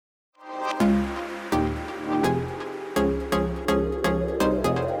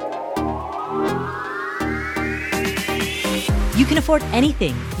can afford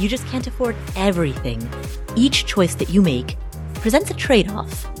anything. You just can't afford everything. Each choice that you make presents a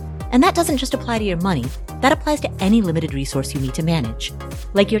trade-off. And that doesn't just apply to your money. That applies to any limited resource you need to manage.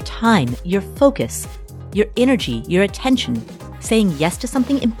 Like your time, your focus, your energy, your attention. Saying yes to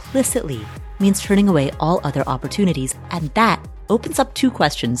something implicitly means turning away all other opportunities. And that opens up two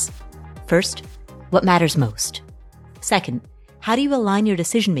questions. First, what matters most? Second, how do you align your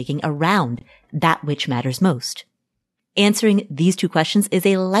decision-making around that which matters most? Answering these two questions is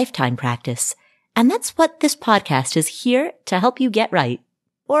a lifetime practice. And that's what this podcast is here to help you get right.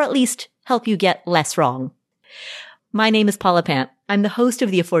 Or at least help you get less wrong. My name is Paula Pant. I'm the host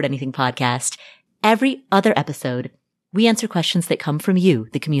of the Afford Anything podcast. Every other episode, we answer questions that come from you,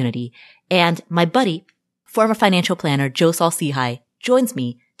 the community. And my buddy, former financial planner Joe Saul-Sehy, joins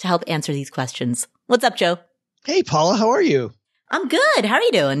me to help answer these questions. What's up, Joe? Hey, Paula, how are you? I'm good. How are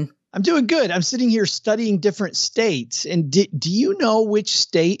you doing? I'm doing good. I'm sitting here studying different states. And do you know which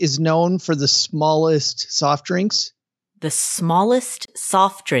state is known for the smallest soft drinks? The smallest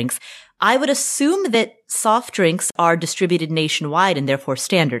soft drinks. I would assume that soft drinks are distributed nationwide and therefore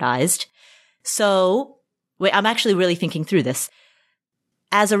standardized. So, wait, I'm actually really thinking through this.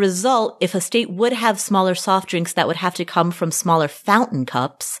 As a result, if a state would have smaller soft drinks, that would have to come from smaller fountain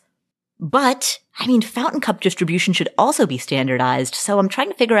cups. But, fountain cup distribution should also be standardized. So I'm trying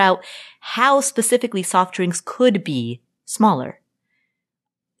to figure out how specifically soft drinks could be smaller.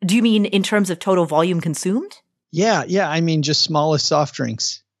 Do you mean in terms of total volume consumed? Yeah. Just smallest soft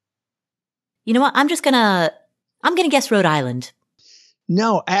drinks. You know what? I'm gonna guess Rhode Island.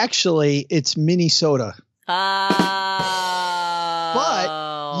 No, actually, it's Minnesota. But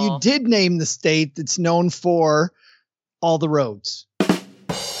You did name the state that's known for all the roads.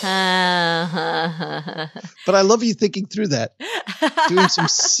 But I love you thinking through that. Doing some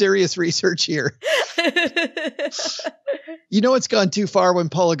serious research here. You know it's gone too far when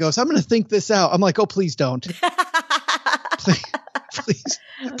Paula goes, I'm going to think this out. I'm like, oh, please don't.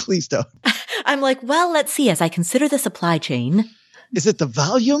 Please don't. I'm like, well, let's see as I consider the supply chain. Is it the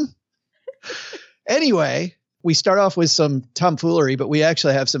volume? Anyway, we start off with some tomfoolery, but we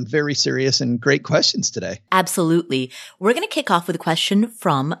actually have some very serious and great questions today. Absolutely. We're going to kick off with a question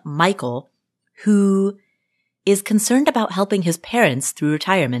from Michael, who is concerned about helping his parents through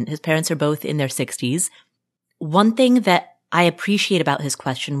retirement. His parents are both in their 60s. One thing that I appreciate about his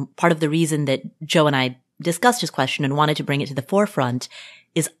question, part of the reason that Joe and I discussed his question and wanted to bring it to the forefront,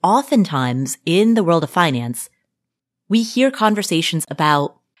 is oftentimes in the world of finance, we hear conversations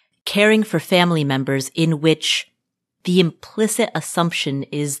about caring for family members in which the implicit assumption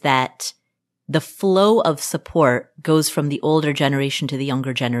is that the flow of support goes from the older generation to the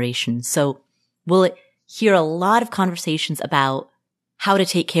younger generation. So we'll hear a lot of conversations about how to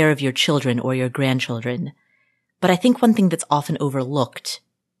take care of your children or your grandchildren. But I think one thing that's often overlooked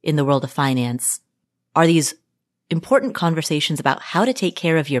in the world of finance are these important conversations about how to take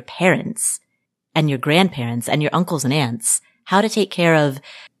care of your parents and your grandparents and your uncles and aunts, how to take care of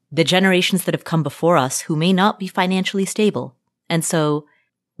the generations that have come before us who may not be financially stable. And so,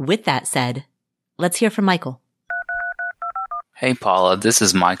 with that said, let's hear from Michael. Hey, Paula. This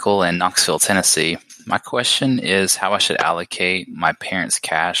is Michael in Knoxville, Tennessee. My question is how I should allocate my parents'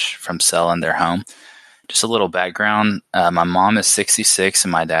 cash from selling their home. Just a little background. My mom is 66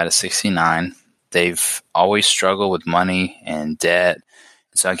 and my dad is 69. They've always struggled with money and debt.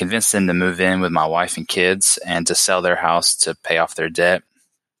 So I convinced them to move in with my wife and kids and to sell their house to pay off their debt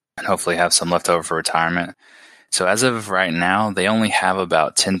and hopefully have some left over for retirement. So as of right now, they only have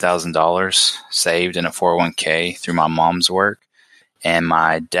about $10,000 saved in a 401k through my mom's work. And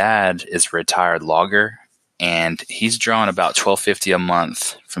my dad is a retired logger, and he's drawn about $1,250 a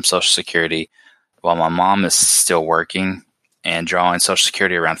month from Social Security, while my mom is still working and drawing Social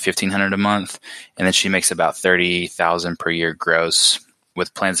Security around $1,500 a month. And then she makes about $30,000 per year gross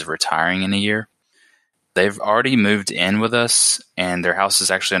with plans of retiring in a year. They've already moved in with us, and their house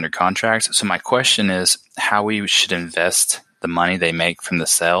is actually under contract. So my question is how we should invest the money they make from the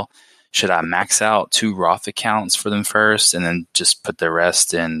sale. Should I max out 2 Roth accounts for them first and then just put the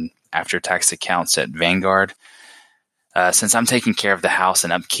rest in after-tax accounts at Vanguard? Since I'm taking care of the house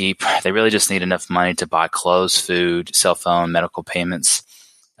and upkeep, they really just need enough money to buy clothes, food, cell phone, medical payments.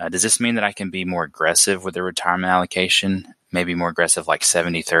 Does this mean that I can be more aggressive with the retirement allocation? Maybe more aggressive, like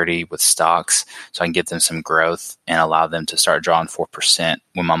 70-30 with stocks, so I can get them some growth and allow them to start drawing 4%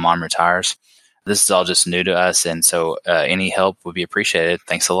 when my mom retires. This is all just new to us, and so any help would be appreciated.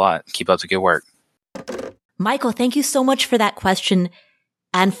 Thanks a lot. Keep up the good work. Michael, thank you so much for that question.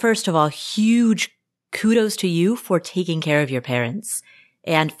 And first of all, huge kudos to you for taking care of your parents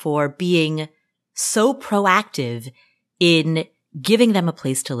and for being so proactive in giving them a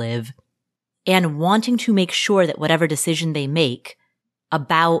place to live, and wanting to make sure that whatever decision they make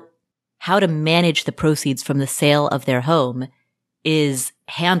about how to manage the proceeds from the sale of their home is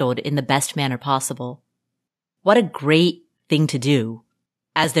handled in the best manner possible. What a great thing to do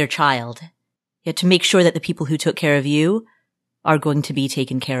as their child, yet to make sure that the people who took care of you are going to be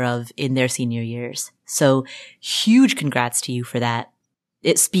taken care of in their senior years. So huge congrats to you for that.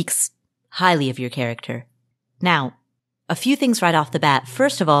 It speaks highly of your character. Now, a few things right off the bat.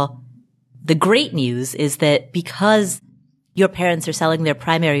 First of all, the great news is that because your parents are selling their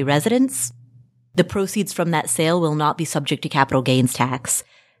primary residence, the proceeds from that sale will not be subject to capital gains tax.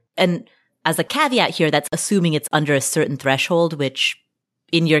 And as a caveat here, that's assuming it's under a certain threshold, which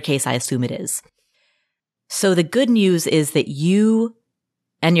in your case, I assume it is. So the good news is that you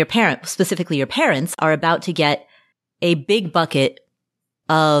and your parent, specifically your parents, are about to get a big bucket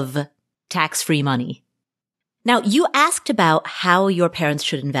of tax-free money. Now, you asked about how your parents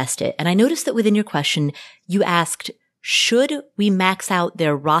should invest it. And I noticed that within your question, you asked, should we max out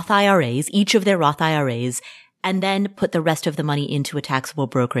their Roth IRAs, each of their Roth IRAs, and then put the rest of the money into a taxable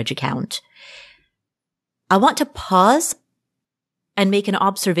brokerage account? I want to pause and make an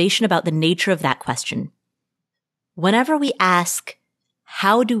observation about the nature of that question. Whenever we ask,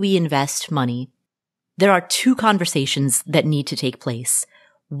 how do we invest money? There are two conversations that need to take place.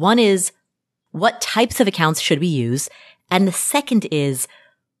 One is, what types of accounts should we use? And the second is,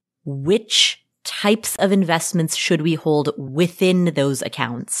 which types of investments should we hold within those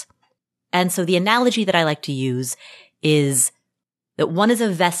accounts? And so the analogy that I like to use is that one is a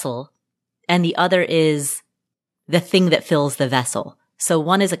vessel and the other is the thing that fills the vessel. So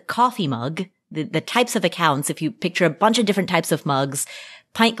one is a coffee mug. The types of accounts, if you picture a bunch of different types of mugs,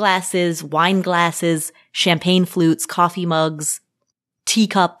 pint glasses, wine glasses, champagne flutes, coffee mugs,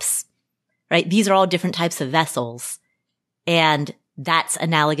 teacups, right? These are all different types of vessels. And that's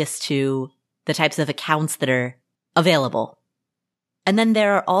analogous to the types of accounts that are available. And then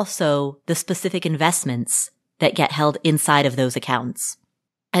there are also the specific investments that get held inside of those accounts.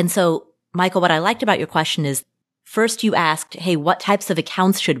 And so, Michael, what I liked about your question is, first you asked, hey, what types of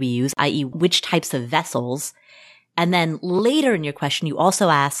accounts should we use, i.e. which types of vessels? And then later in your question, you also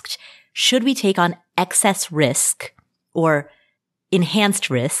asked, should we take on excess risk or enhanced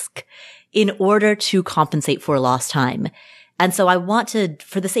risk in order to compensate for lost time? And so I want to,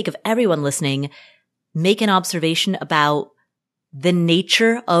 for the sake of everyone listening, make an observation about the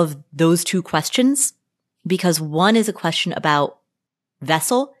nature of those two questions, because one is a question about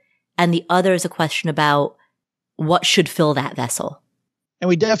vessel and the other is a question about what should fill that vessel. And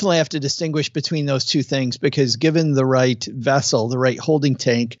we definitely have to distinguish between those two things, because given the right vessel, the right holding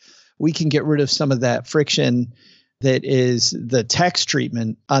tank, we can get rid of some of that friction that is the tax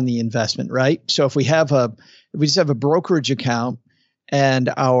treatment on the investment, right? So if we just have a brokerage account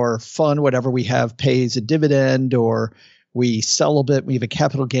and our fund, whatever we have, pays a dividend, or we sell a bit, we have a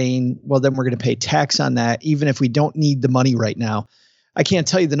capital gain, well, then we're going to pay tax on that, even if we don't need the money right now. I can't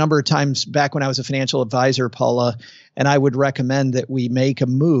tell you the number of times back when I was a financial advisor, Paula, and I would recommend that we make a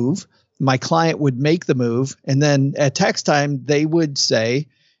move. My client would make the move, and then at tax time, they would say,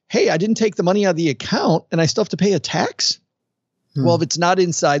 hey, I didn't take the money out of the account and I still have to pay a tax. Well, if it's not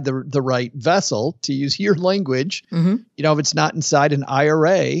inside the right vessel, to use your language, if it's not inside an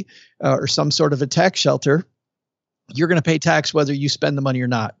IRA or some sort of a tax shelter, you're going to pay tax whether you spend the money or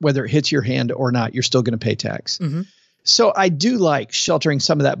not, whether it hits your hand or not, you're still going to pay tax. So I do like sheltering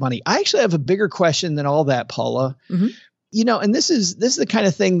some of that money. I actually have a bigger question than all that, Paula. And this is the kind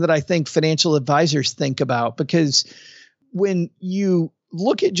of thing that I think financial advisors think about, because when you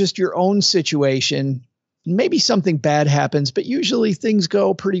look at just your own situation, maybe something bad happens, but usually things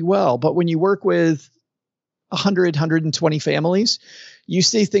go pretty well. But when you work with 100, 120 families, you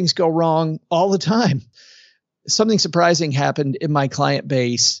see things go wrong all the time. Something surprising happened in my client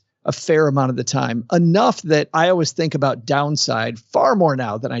base a fair amount of the time, enough that I always think about downside far more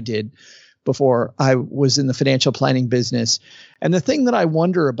now than I did before I was in the financial planning business. And the thing that I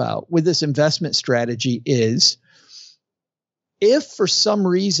wonder about with this investment strategy is, if for some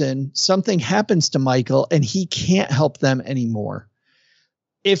reason something happens to Michael and he can't help them anymore,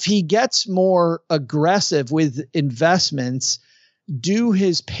 if he gets more aggressive with investments, do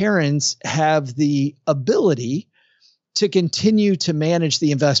his parents have the ability to continue to manage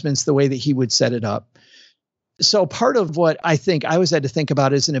the investments the way that he would set it up? So part of what I think I always had to think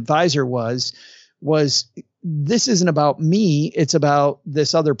about as an advisor was this isn't about me, it's about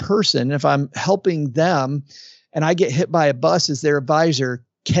this other person. If I'm helping them and I get hit by a bus as their advisor,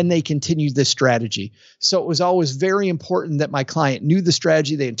 can they continue this strategy? So it was always very important that my client knew the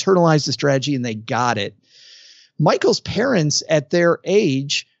strategy, they internalized the strategy, and they got it. Michael's parents at their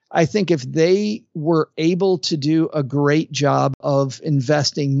age, I think if they were able to do a great job of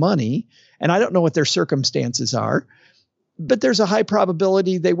investing money, and I don't know what their circumstances are, but there's a high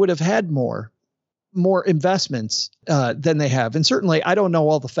probability they would have had more investments than they have. And certainly I don't know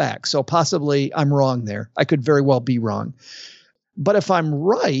all the facts. So possibly I'm wrong there. I could very well be wrong. But if I'm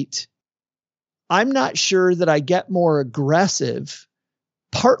right, I'm not sure that I get more aggressive,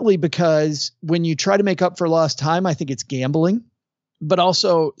 partly because when you try to make up for lost time, I think it's gambling. But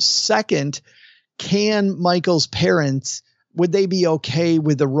also, second, can Michael's parents, would they be okay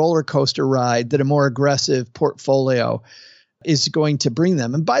with the roller coaster ride that a more aggressive portfolio is going to bring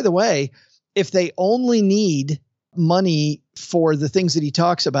them? And by the way, if they only need money for the things that he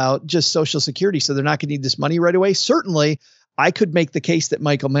talks about, just Social Security, so they're not going to need this money right away, certainly I could make the case that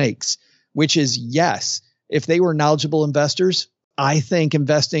Michael makes, which is yes, if they were knowledgeable investors, I think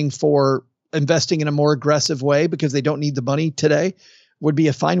investing in a more aggressive way because they don't need the money today would be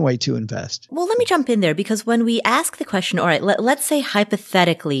a fine way to invest. Well, let me jump in there because when we ask the question, all right, let's say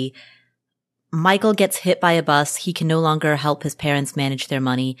hypothetically, Michael gets hit by a bus. He can no longer help his parents manage their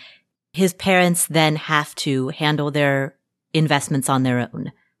money. His parents then have to handle their investments on their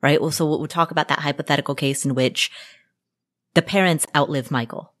own, right? Well, so we'll talk about that hypothetical case in which the parents outlive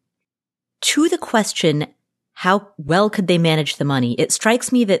Michael. To the question, how well could they manage the money? It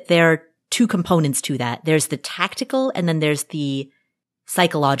strikes me that there are two components to that. There's the tactical and then there's the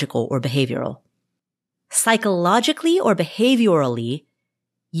psychological or behavioral. Psychologically or behaviorally,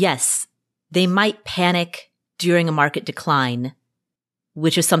 yes, they might panic during a market decline,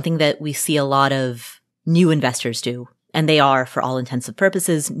 which is something that we see a lot of new investors do. And they are, for all intents and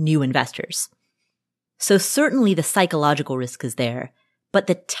purposes, new investors. So certainly the psychological risk is there. But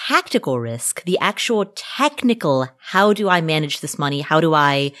the tactical risk, the actual technical, how do I manage this money? How do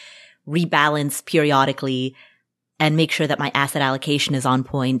I rebalance periodically and make sure that my asset allocation is on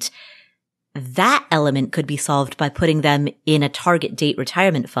point? That element could be solved by putting them in a target date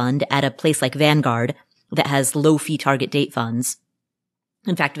retirement fund at a place like Vanguard that has low fee target date funds.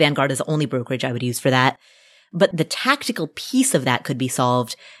 In fact, Vanguard is the only brokerage I would use for that. But the tactical piece of that could be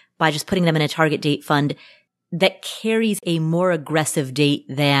solved by just putting them in a target date fund that carries a more aggressive date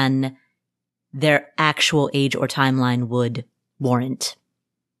than their actual age or timeline would warrant.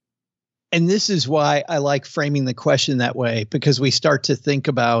 And this is why I like framing the question that way, because we start to think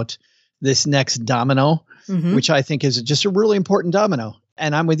about this next domino, which I think is just a really important domino.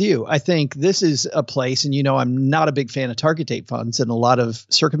 And I'm with you. I think this is a place, and I'm not a big fan of target date funds in a lot of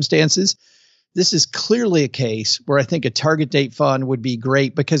circumstances. This is clearly a case where I think a target date fund would be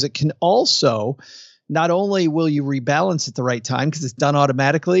great because it can also, not only will you rebalance at the right time because it's done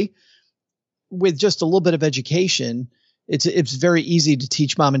automatically, with just a little bit of education, it's very easy to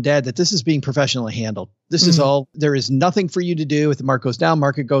teach mom and dad that this is being professionally handled. This is all, there is nothing for you to do. If the market goes down,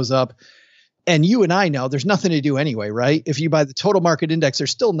 market goes up. And you and I know there's nothing to do anyway, right? If you buy the total market index,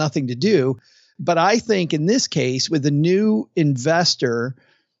 there's still nothing to do. But I think in this case, with a new investor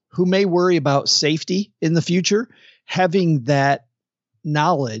who may worry about safety in the future, having that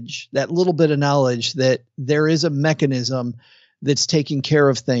knowledge, that little bit of knowledge that there is a mechanism that's taking care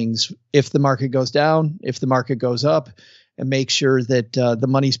of things if the market goes down, if the market goes up, and make sure that the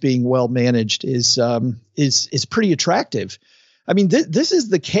money's being well managed is pretty attractive. I mean, this is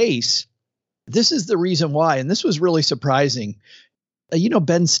the case. This is the reason why, and this was really surprising.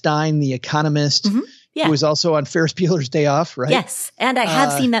 Ben Stein, the economist, who was also on Ferris Bueller's Day Off, right? Yes, and I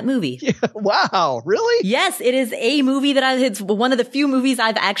have seen that movie. Yeah, wow, really? Yes, it is a movie it's one of the few movies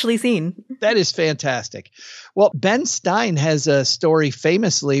I've actually seen. That is fantastic. Well, Ben Stein has a story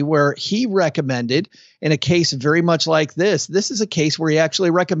famously where he recommended, in a case very much like this is a case where he actually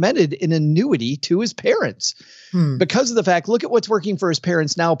recommended an annuity to his parents because of the fact, look at what's working for his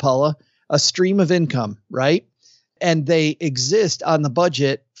parents now, Paula, a stream of income, right? And they exist on the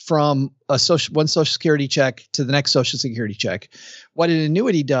budget from one Social Security check to the next Social Security check. What an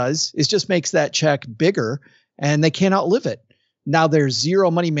annuity does is just makes that check bigger and they can't outlive it. Now there's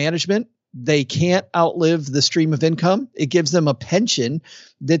zero money management. They can't outlive the stream of income. It gives them a pension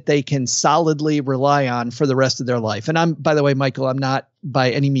that they can solidly rely on for the rest of their life. And by the way, Michael, I'm not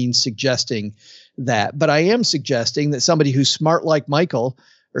by any means suggesting that, but I am suggesting that somebody who's smart like Michael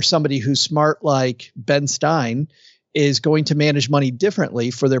or somebody who's smart like Ben Stein is going to manage money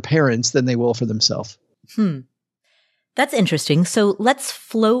differently for their parents than they will for themselves. That's interesting. So let's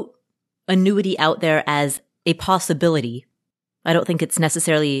float annuity out there as a possibility. I don't think it's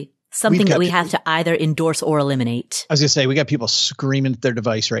necessarily something that we have to either endorse or eliminate. I was going to say, we got people screaming at their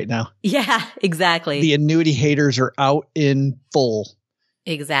device right now. Yeah, exactly. The annuity haters are out in full.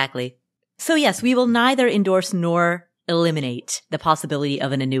 Exactly. So yes, we will neither endorse nor eliminate the possibility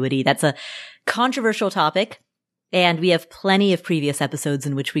of an annuity. That's a controversial topic. And we have plenty of previous episodes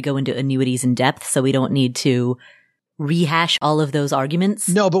in which we go into annuities in depth, so we don't need to rehash all of those arguments.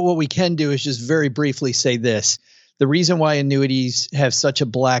 No, but what we can do is just very briefly say this. The reason why annuities have such a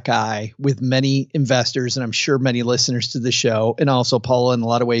black eye with many investors, and I'm sure many listeners to the show, and also Paula, in a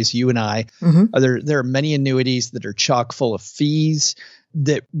lot of ways, you and I, there are many annuities that are chock full of fees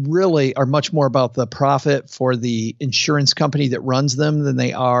that really are much more about the profit for the insurance company that runs them than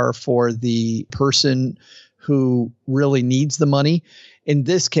they are for the person who really needs the money. In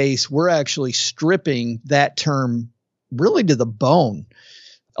this case, we're actually stripping that term really to the bone.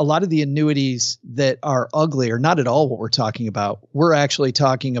 A lot of the annuities that are ugly are not at all what we're talking about. We're actually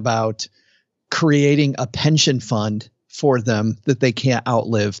talking about creating a pension fund for them that they can't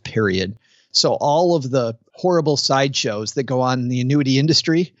outlive, period. So all of the horrible sideshows that go on in the annuity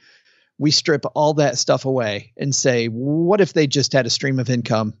industry, we strip all that stuff away and say, what if they just had a stream of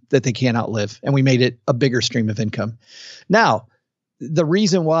income that they can't outlive? And we made it a bigger stream of income. Now, the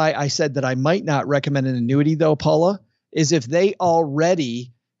reason why I said that I might not recommend an annuity, though, Paula, is if they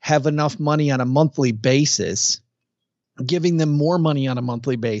already have enough money on a monthly basis, giving them more money on a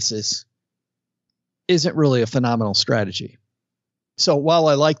monthly basis isn't really a phenomenal strategy. So while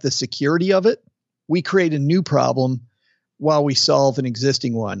I like the security of it, we create a new problem while we solve an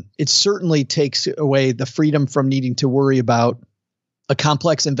existing one. It certainly takes away the freedom from needing to worry about a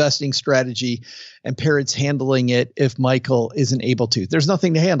complex investing strategy and parents handling it if Michael isn't able to. There's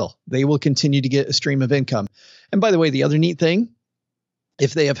nothing to handle. They will continue to get a stream of income. And by the way, the other neat thing,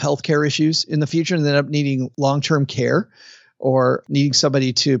 if they have healthcare issues in the future and they end up needing long-term care or needing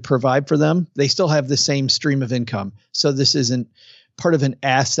somebody to provide for them, they still have the same stream of income. So this isn't part of an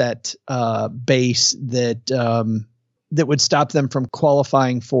asset base that would stop them from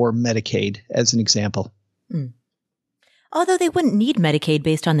qualifying for Medicaid, as an example. Mm. Although they wouldn't need Medicaid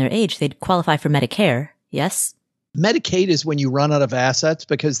based on their age, they'd qualify for Medicare, yes? Medicaid is when you run out of assets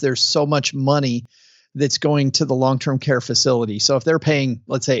because there's so much money that's going to the long-term care facility. So if they're paying,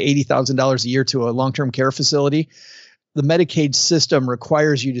 let's say, $80,000 a year to a long-term care facility, the Medicaid system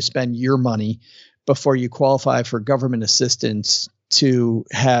requires you to spend your money before you qualify for government assistance to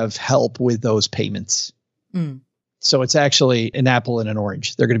have help with those payments. Mm. So it's actually an apple and an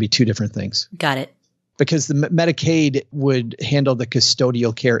orange. They're going to be two different things. Got it. Because the Medicaid would handle the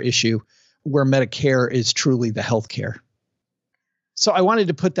custodial care issue, where Medicare is truly the health care. So I wanted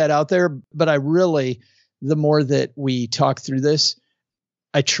to put that out there, but I really, the more that we talk through this,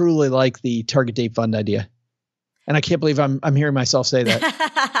 I truly like the target date fund idea. And I can't believe I'm hearing myself say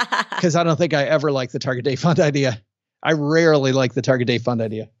that because I don't think I ever like the target date fund idea. I rarely like the target date fund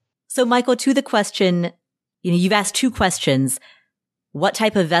idea. So Michael, to the question, you've asked two questions. What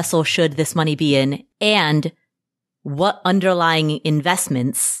type of vessel should this money be in? And what underlying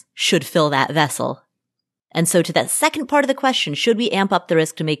investments should fill that vessel? And so to that second part of the question, should we amp up the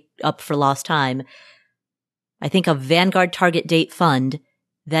risk to make up for lost time? I think a Vanguard target date fund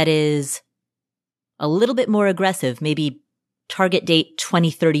that is a little bit more aggressive, maybe target date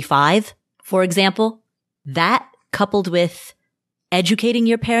 2035, for example, that coupled with educating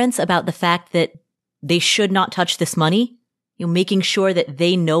your parents about the fact that they should not touch this money, making sure that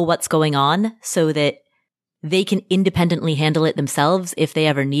they know what's going on so that they can independently handle it themselves if they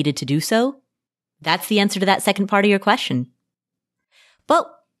ever needed to do so. That's the answer to that second part of your question. But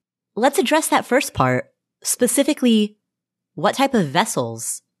let's address that first part. Specifically, what type of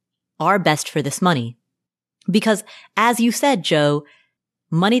vessels are best for this money? Because as you said, Joe,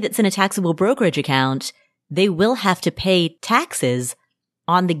 money that's in a taxable brokerage account, they will have to pay taxes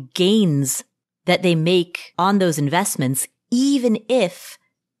on the gains that they make on those investments, even if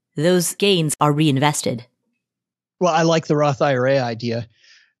those gains are reinvested. Well, I like the Roth IRA idea.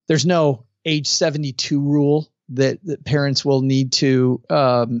 There's no age 72 rule that parents will need to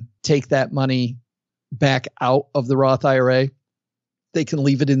take that money back out of the Roth IRA. They can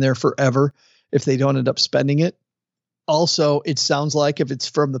leave it in there forever if they don't end up spending it. Also, it sounds like if it's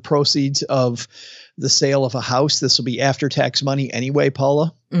from the proceeds of the sale of a house, this will be after-tax money anyway,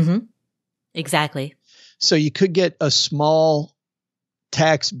 Paula. Mm-hmm. Exactly. So you could get a small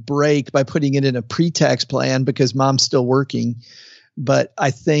tax break by putting it in a pre-tax plan because mom's still working. But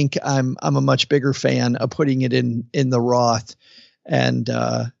I think I'm a much bigger fan of putting it in the Roth and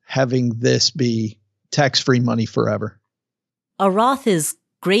having this be tax-free money forever. A Roth is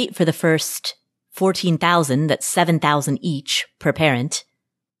great for the first $14,000. That's $7,000 each per parent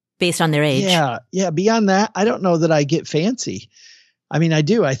based on their age. Yeah. Beyond that, I don't know that I get fancy. I mean, I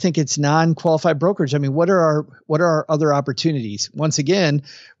do. I think it's non-qualified brokerage. I mean, what are our other opportunities? Once again,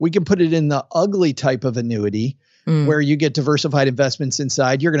 we can put it in the ugly type of annuity where you get diversified investments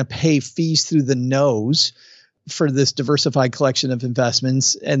inside. You're going to pay fees through the nose for this diversified collection of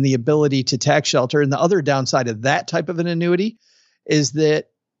investments and the ability to tax shelter. And the other downside of that type of an annuity is that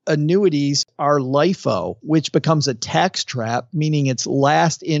annuities are LIFO, which becomes a tax trap, meaning it's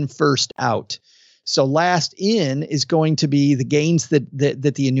last in, first out. So last in is going to be the gains that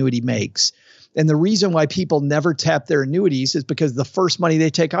the annuity makes. And the reason why people never tap their annuities is because the first money they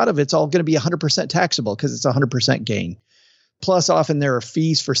take out of it's all going to be 100% taxable because it's 100% gain. Plus, often there are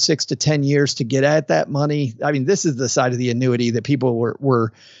fees for 6 to 10 years to get at that money. I mean, this is the side of the annuity that people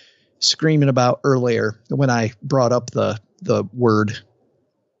were screaming about earlier when I brought up the word.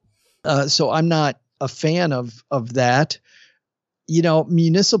 So I'm not a fan of that. You know,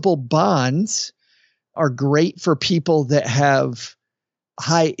 municipal bonds are great for people that have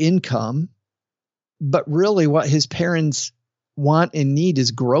high income, but really what his parents want and need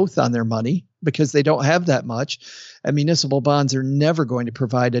is growth on their money because they don't have that much. And municipal bonds are never going to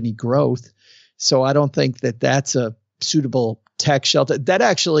provide any growth. So I don't think that that's a suitable tax shelter. That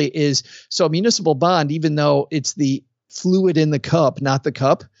actually is. So a municipal bond, even though it's the fluid in the cup, not the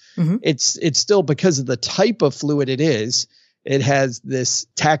cup, it's still, because of the type of fluid it is, it has this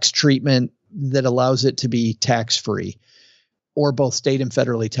tax treatment that allows it to be tax-free or both state and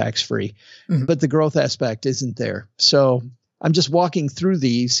federally tax-free. But the growth aspect isn't there. So I'm just walking through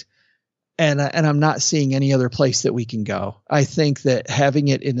these and I'm not seeing any other place that we can go. I think that having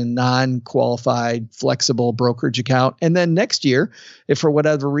it in a non-qualified, flexible brokerage account, and then next year, if for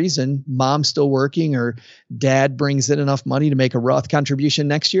whatever reason, mom's still working or dad brings in enough money to make a Roth contribution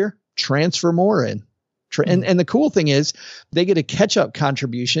next year, transfer more in. And the cool thing is they get a catch-up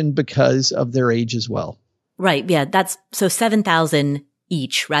contribution because of their age as well. Right. Yeah. That's so $7,000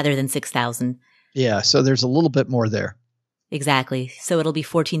 each rather than $6,000. Yeah. So there's a little bit more there. Exactly. So it'll be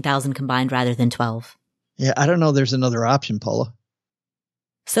 $14,000 combined rather than 12. Yeah. I don't know. There's another option, Paula.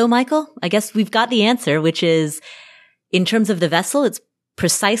 So Michael, I guess we've got the answer, which is in terms of the vessel, it's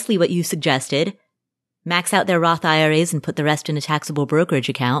precisely what you suggested. Max out their Roth IRAs and put the rest in a taxable brokerage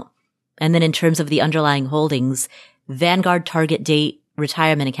account. And then in terms of the underlying holdings, Vanguard target date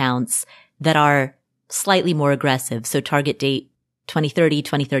retirement accounts that are slightly more aggressive. So target date 2030,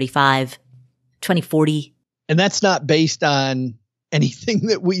 2035, 2040. And that's not based on anything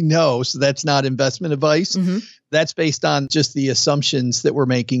that we know. So that's not investment advice. That's based on just the assumptions that we're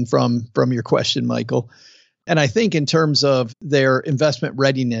making from your question, Michael. And I think in terms of their investment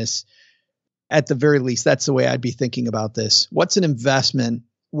readiness, at the very least, that's the way I'd be thinking about this. What's an investment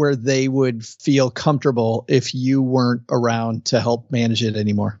where they would feel comfortable if you weren't around to help manage it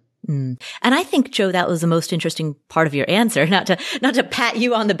anymore? And I think, Joe, that was the most interesting part of your answer, not to pat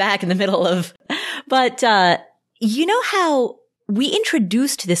you on the back in the middle of, but, you know how we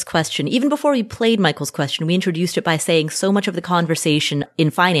introduced this question, even before we played Michael's question, we introduced it by saying so much of the conversation in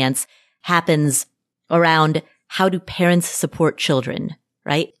finance happens around how do parents support children,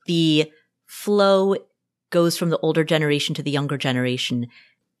 right? The flow goes from the older generation to the younger generation.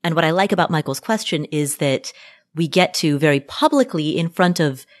 And what I like about Michael's question is that we get to very publicly in front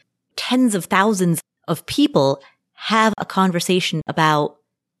of tens of thousands of people have a conversation about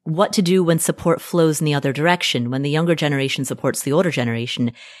what to do when support flows in the other direction, when the younger generation supports the older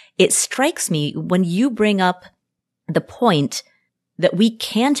generation. It strikes me when you bring up the point that we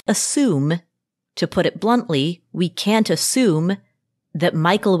can't assume, to put it bluntly, we can't assume that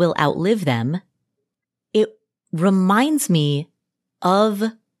Michael will outlive them. It reminds me of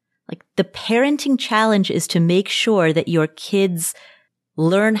like the parenting challenge is to make sure that your kids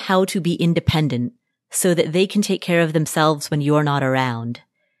learn how to be independent so that they can take care of themselves when you're not around.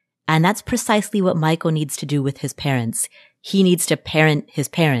 And that's precisely what Michael needs to do with his parents. He needs to parent his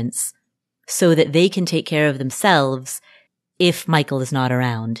parents so that they can take care of themselves if Michael is not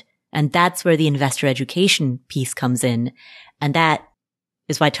around. And that's where the investor education piece comes in. And that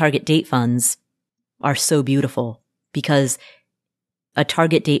is why target date funds are so beautiful, because a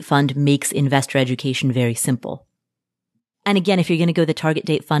target date fund makes investor education very simple. And again, if you're going to go the target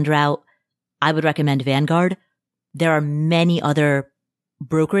date fund route, I would recommend Vanguard. There are many other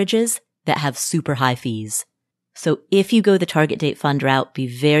brokerages that have super high fees. So if you go the target date fund route, be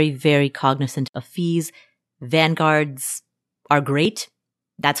very, very cognizant of fees. Vanguards are great.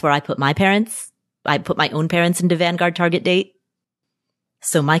 That's where I put my parents. I put my own parents into Vanguard target date.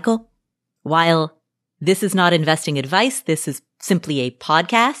 So Michael, while this is not investing advice, this is simply a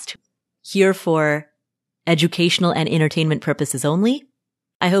podcast here for educational and entertainment purposes only.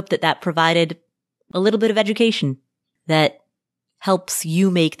 I hope that provided a little bit of education, that helps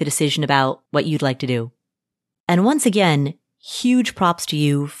you make the decision about what you'd like to do. And once again, huge props to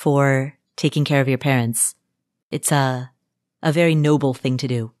you for taking care of your parents. It's a very noble thing to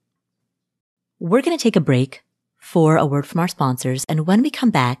do. We're going to take a break for a word from our sponsors. And when we come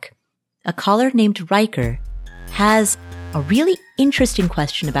back, a caller named Riker has a really interesting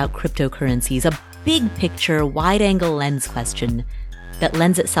question about cryptocurrencies, a big picture, wide angle lens question that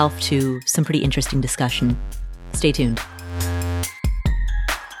lends itself to some pretty interesting discussion. Stay tuned.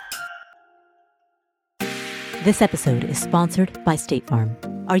 This episode is sponsored by State Farm.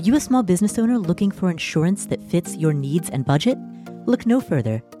 Are you a small business owner looking for insurance that fits your needs and budget? Look no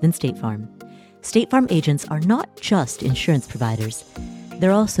further than State Farm. State Farm agents are not just insurance providers.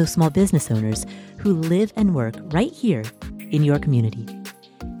 They're also small business owners who live and work right here in your community.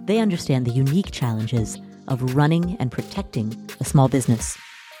 They understand the unique challenges of running and protecting a small business.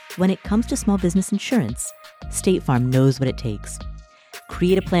 When it comes to small business insurance, State Farm knows what it takes.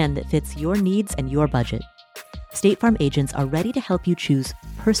 Create a plan that fits your needs and your budget. State Farm agents are ready to help you choose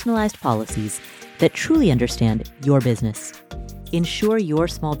personalized policies that truly understand your business. Insure your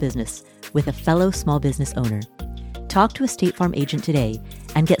small business with a fellow small business owner. Talk to a State Farm agent today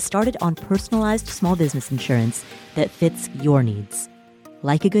and get started on personalized small business insurance that fits your needs.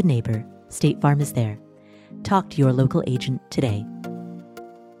 Like a good neighbor, State Farm is there. Talk to your local agent today.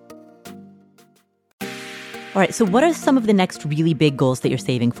 All right, so what are some of the next really big goals that you're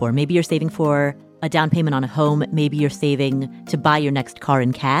saving for? Maybe you're saving for a down payment on a home. Maybe you're saving to buy your next car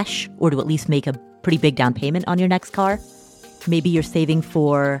in cash, or to at least make a pretty big down payment on your next car. Maybe you're saving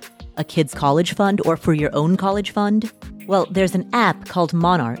for a kid's college fund or for your own college fund. Well, there's an app called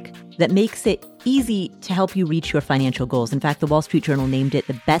Monarch that makes it easy to help you reach your financial goals. In fact, the Wall Street Journal named it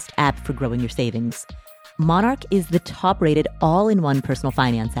the best app for growing your savings. Monarch is the top-rated all-in-one personal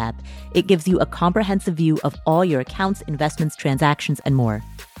finance app. It gives you a comprehensive view of all your accounts, investments, transactions, and more.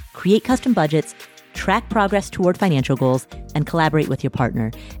 Create custom budgets, track progress toward financial goals, and collaborate with your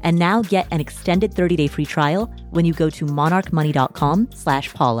partner. And now get an extended 30-day free trial when you go to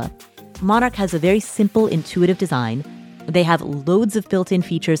monarchmoney.com/Paula. Monarch has a very simple, intuitive design. They have loads of built-in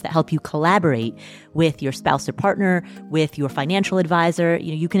features that help you collaborate with your spouse or partner, with your financial advisor.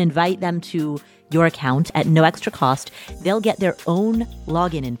 You can invite them to your account at no extra cost. They'll get their own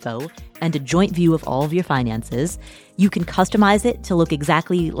login info and a joint view of all of your finances. You can customize it to look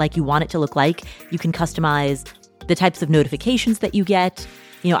exactly like you want it to look like. You can customize the types of notifications that you get.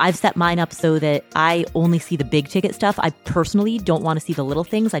 I've set mine up so that I only see the big ticket stuff. I personally don't want to see the little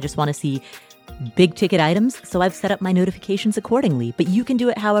things. I just want to see big ticket items. So I've set up my notifications accordingly, but you can do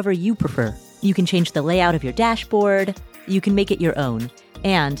it however you prefer. You can change the layout of your dashboard. You can make it your own.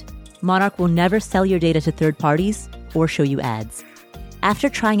 And Monarch will never sell your data to third parties or show you ads. After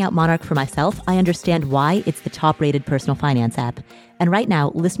trying out Monarch for myself, I understand why it's the top-rated personal finance app. And right now,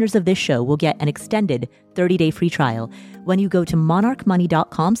 listeners of this show will get an extended 30-day free trial when you go to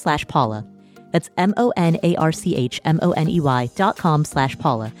monarchmoney.com/Paula. That's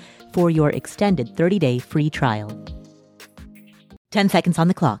monarchmoney.com/Paula for your extended 30-day free trial. 10 seconds on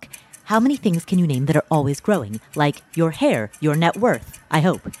the clock. How many things can you name that are always growing? Like your hair, your net worth, I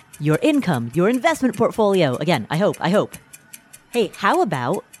hope. Your income, your investment portfolio. Again, I hope. Hey, how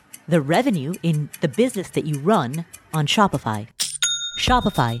about the revenue in the business that you run on Shopify?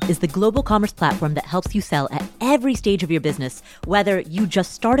 Shopify is the global commerce platform that helps you sell at every stage of your business, whether you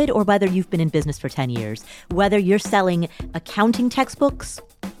just started or whether you've been in business for 10 years, whether you're selling accounting textbooks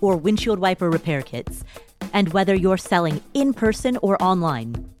or windshield wiper repair kits, and whether you're selling in person or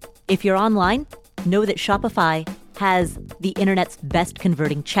online. If you're online, know that Shopify has the internet's best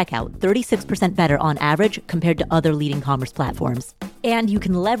converting checkout, 36% better on average compared to other leading commerce platforms. And you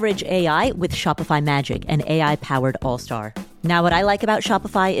can leverage AI with Shopify Magic, an AI-powered all-star. Now, what I like about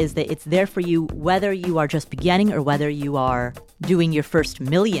Shopify is that it's there for you whether you are just beginning or whether you are doing your first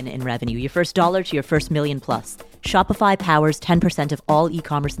million in revenue, your first dollar to your first million plus. Shopify powers 10% of all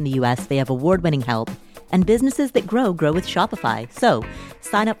e-commerce in the US. They have award-winning help. And businesses that grow with Shopify. So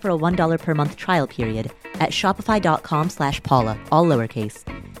sign up for a $1 per month trial period at shopify.com/Paula, all lowercase.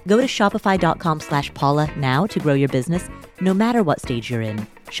 Go to shopify.com/Paula now to grow your business, no matter what stage you're in.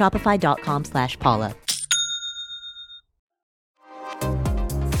 Shopify.com/Paula.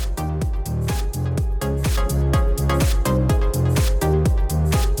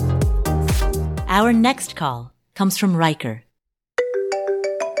 Our next call comes from Riker.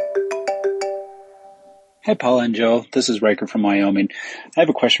 Hi, Paula and Joe. This is Riker from Wyoming. I have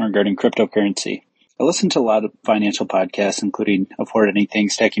a question regarding cryptocurrency. I listen to a lot of financial podcasts, including Afford Anything,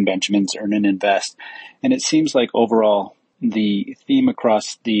 Stacking Benjamins, Earn and Invest. And it seems like overall the theme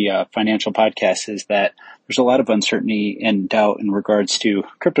across the financial podcasts is that there's a lot of uncertainty and doubt in regards to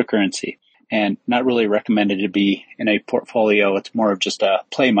cryptocurrency, and not really recommended to be in a portfolio. It's more of just a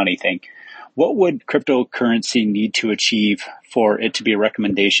play money thing. What would cryptocurrency need to achieve for it to be a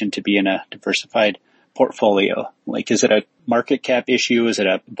recommendation to be in a diversified portfolio? Like, is it a market cap issue? Is it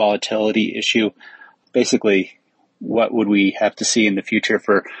a volatility issue? Basically, what would we have to see in the future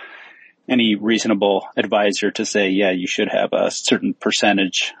for any reasonable advisor to say, yeah, you should have a certain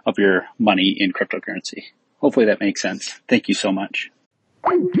percentage of your money in cryptocurrency? Hopefully that makes sense. Thank you so much.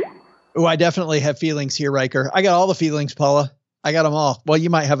 Oh, I definitely have feelings here, Riker. I got all the feelings, Paula. I got them all. Well, you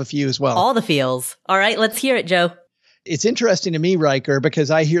might have a few as well. All the feels. All right, let's hear it, Joe. It's interesting to me, Riker,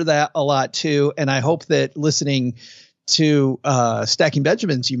 because I hear that a lot too. And I hope that listening to Stacking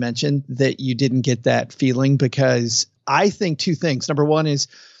Benjamins, you mentioned that you didn't get that feeling, because I think two things. Number one is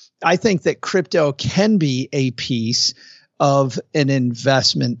I think that crypto can be a piece of an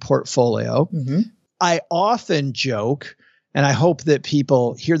investment portfolio. Mm-hmm. I often joke, and I hope that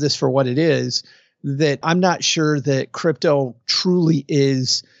people hear this for what it is, that I'm not sure that crypto truly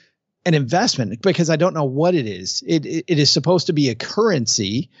is an investment, because I don't know what it is. It is supposed to be a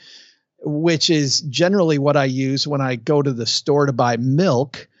currency, which is generally what I use when I go to the store to buy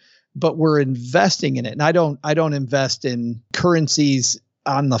milk, but we're investing in it. And I don't invest in currencies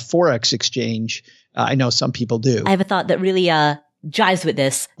on the Forex exchange. I know some people do. I have a thought that really jives with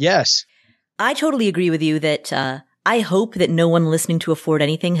this. Yes. I totally agree with you that I hope that no one listening to Afford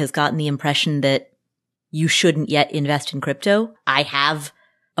Anything has gotten the impression that you shouldn't yet invest in crypto. I have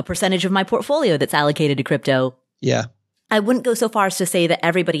a percentage of my portfolio that's allocated to crypto. Yeah. I wouldn't go so far as to say that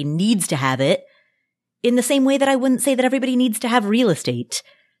everybody needs to have it, in the same way that I wouldn't say that everybody needs to have real estate.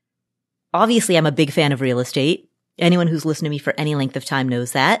 Obviously, I'm a big fan of real estate. Anyone who's listened to me for any length of time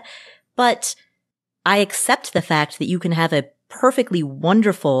knows that. But I accept the fact that you can have a perfectly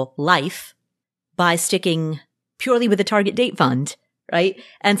wonderful life by sticking purely with a target date fund, right?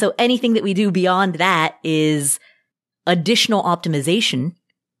 And so anything that we do beyond that is additional optimization.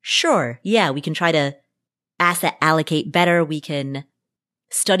 Sure, yeah, we can try to asset allocate better. We can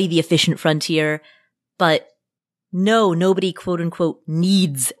study the efficient frontier, but no, nobody quote unquote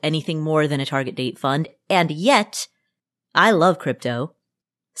needs anything more than a target date fund. And yet I love crypto,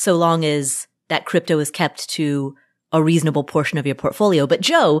 so long as that crypto is kept to a reasonable portion of your portfolio. But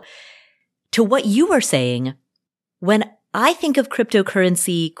Joe, to what you were saying, when I think of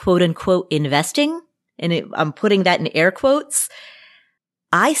cryptocurrency quote unquote investing, and I'm putting that in air quotes,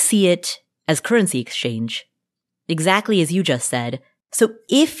 I see it as currency exchange. Exactly as you just said. So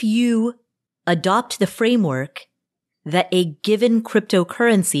if you adopt the framework that a given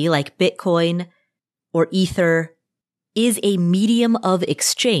cryptocurrency like Bitcoin or Ether is a medium of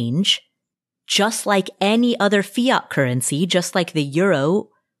exchange, just like any other fiat currency, just like the euro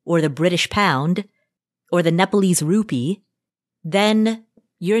or the British pound or the Nepalese rupee, then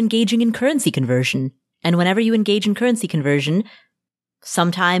you're engaging in currency conversion. And whenever you engage in currency conversion,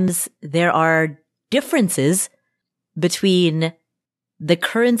 sometimes there are differences between the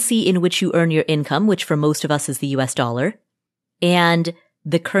currency in which you earn your income, which for most of us is the US dollar, and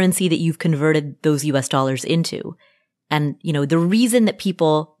the currency that you've converted those US dollars into. And, you know, the reason that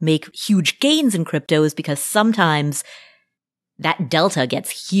people make huge gains in crypto is because sometimes that delta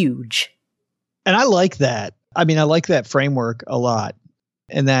gets huge. And I like that. I mean, I like that framework a lot.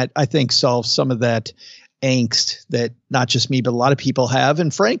 And that, I think, solves some of that angst that not just me, but a lot of people have.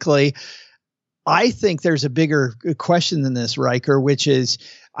 And frankly, I think there's a bigger question than this, Riker, which is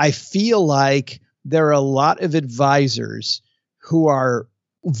I feel like there are a lot of advisors who are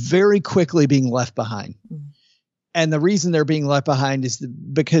very quickly being left behind. Mm-hmm. And the reason they're being left behind is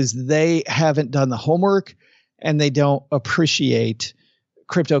because they haven't done the homework and they don't appreciate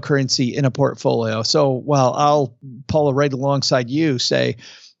cryptocurrency in a portfolio. So while I'll, Paula, right alongside you, say,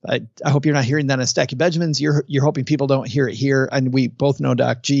 I hope you're not hearing that on Stacking Benjamins. You're hoping people don't hear it here. And we both know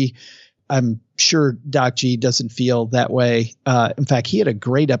Doc G. I'm sure Doc G doesn't feel that way. In fact, he had a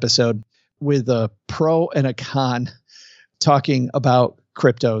great episode with a pro and a con talking about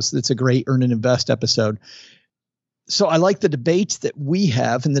cryptos. It's a great Earn and Invest episode. So I like the debates that we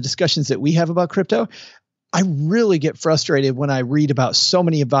have and the discussions that we have about crypto. I really get frustrated when I read about so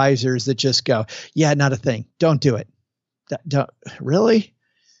many advisors that just go, yeah, not a thing. Don't do it. Don't really?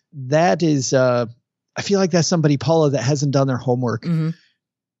 That is, I feel like that's somebody, Paula, that hasn't done their homework. Mm-hmm.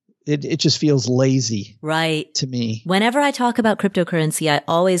 It just feels lazy. Right. To me. Whenever I talk about cryptocurrency, I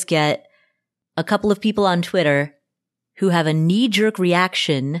always get a couple of people on Twitter who have a knee-jerk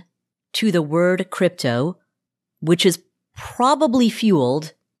reaction to the word crypto, which is probably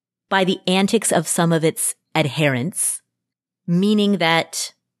fueled by the antics of some of its adherents, meaning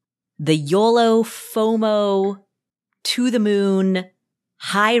that the YOLO, FOMO, to the moon,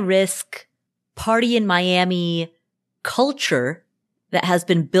 high risk, party in Miami culture that has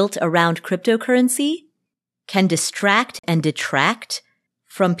been built around cryptocurrency can distract and detract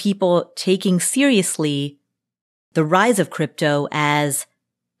from people taking seriously the rise of crypto as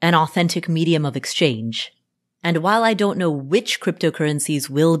an authentic medium of exchange. And while I don't know which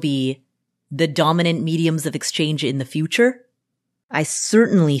cryptocurrencies will be the dominant mediums of exchange in the future, I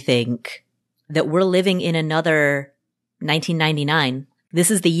certainly think that we're living in another 1999.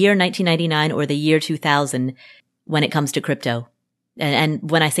 This is the year 1999 or the year 2000 when it comes to crypto. And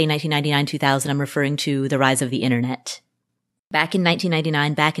when I say 1999, 2000, I'm referring to the rise of the internet. Back in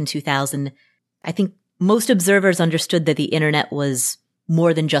 1999, back in 2000, I think most observers understood that the internet was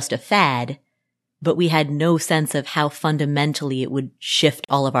more than just a fad, but we had no sense of how fundamentally it would shift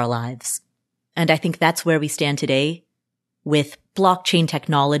all of our lives. And I think that's where we stand today with blockchain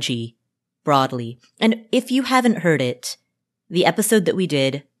technology broadly. And if you haven't heard it, the episode that we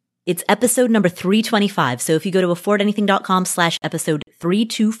did, it's episode number 325. So if you go to affordanything.com/episode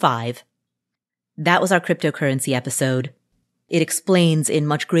 325, that was our cryptocurrency episode. It explains in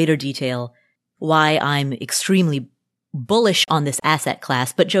much greater detail why I'm extremely bullish on this asset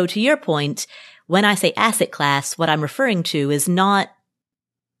class. But Joe, to your point, when I say asset class, what I'm referring to is not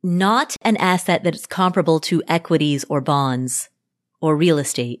an asset that is comparable to equities or bonds or real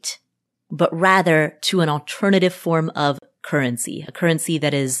estate, but rather to an alternative form of currency, a currency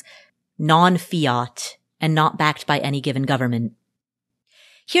that is non-fiat and not backed by any given government.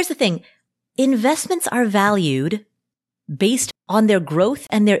 Here's the thing. Investments are valued based on their growth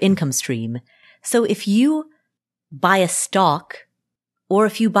and their income stream. So if you buy a stock or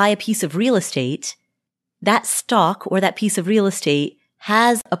if you buy a piece of real estate, that stock or that piece of real estate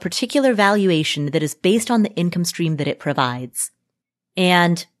has a particular valuation that is based on the income stream that it provides.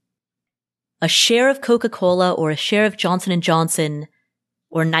 And a share of Coca-Cola or a share of Johnson & Johnson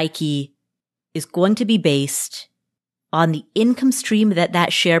or Nike is going to be based on the income stream that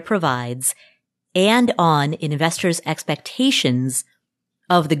that share provides and on investors' expectations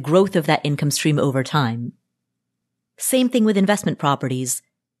of the growth of that income stream over time. Same thing with investment properties.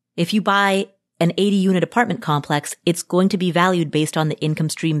 If you buy an 80-unit apartment complex, it's going to be valued based on the income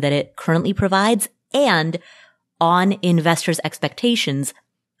stream that it currently provides and on investors' expectations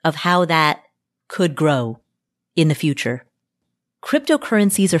of how that could grow in the future.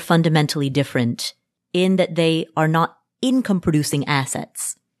 Cryptocurrencies are fundamentally different in that they are not income-producing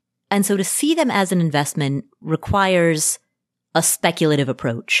assets. And so to see them as an investment requires a speculative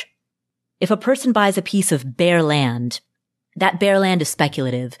approach. If a person buys a piece of bare land, that bare land is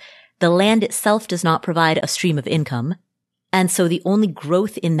speculative. The land itself does not provide a stream of income. And so the only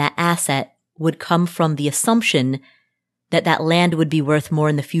growth in that asset would come from the assumption that that land would be worth more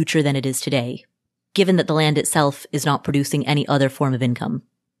in the future than it is today, given that the land itself is not producing any other form of income.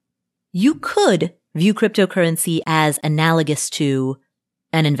 You could view cryptocurrency as analogous to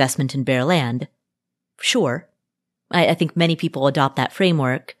an investment in bare land. Sure. I think many people adopt that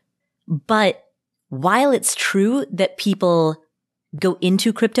framework. But while it's true that people go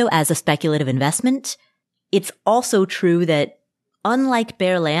into crypto as a speculative investment, it's also true that unlike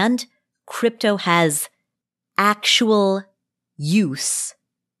bare land, crypto has actual use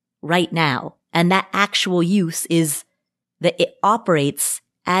right now. And that actual use is that it operates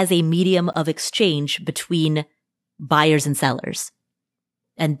as a medium of exchange between buyers and sellers.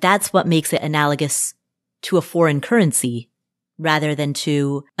 And that's what makes it analogous to a foreign currency rather than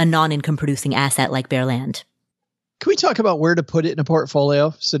to a non-income producing asset like bare land. Can we talk about where to put it in a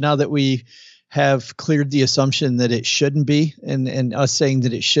portfolio? So now that we have cleared the assumption that it shouldn't be and us saying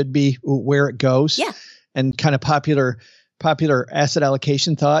that it should be, where it goes. Yeah. And kind of popular asset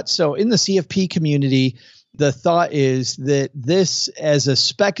allocation thoughts. So in the CFP community, the thought is that this as a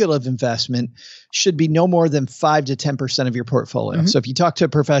speculative investment should be no more than 5 to 10% of your portfolio. Mm-hmm. So if you talk to a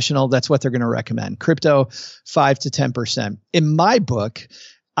professional, that's what they're going to recommend. Crypto, 5 to 10%. In my book,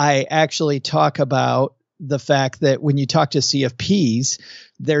 I actually talk about the fact that when you talk to CFPs,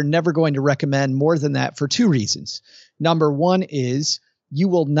 they're never going to recommend more than that for two reasons. Number one is you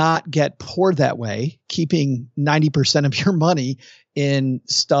will not get poor that way, keeping 90% of your money in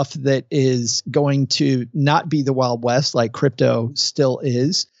stuff that is going to not be the Wild West like crypto still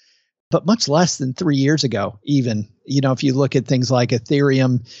is, but much less than 3 years ago, even. You know, if you look at things like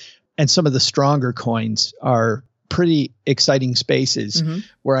Ethereum and some of the stronger coins are pretty exciting spaces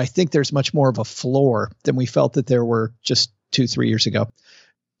where I think there's much more of a floor than we felt that there were just 2-3 years ago.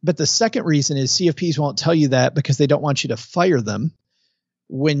 But the second reason is CFPs won't tell you that because they don't want you to fire them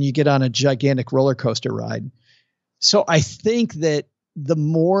when you get on a gigantic roller coaster ride. So I think that the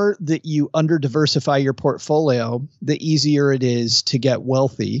more that you under-diversify your portfolio, the easier it is to get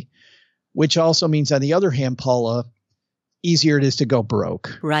wealthy, which also means, on the other hand, Paula, easier it is to go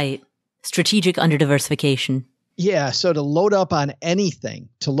broke. Right. Strategic under-diversification. Yeah. So to load up on anything,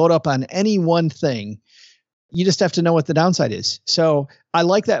 to load up on any one thing, you just have to know what the downside is. So I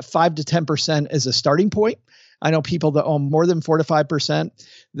like that 5 to 10% as a starting point. I know people that own more than 4 to 5%.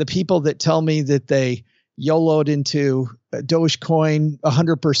 The people that tell me that they YOLO'd into Dogecoin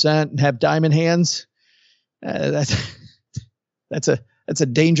 100% and have diamond hands, that's a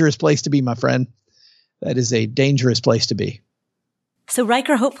dangerous place to be, my friend. That is a dangerous place to be. So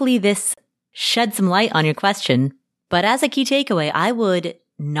Riker, hopefully this shed some light on your question. But as a key takeaway, I would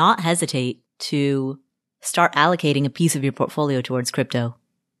not hesitate to start allocating a piece of your portfolio towards crypto.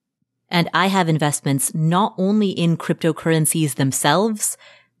 And I have investments not only in cryptocurrencies themselves,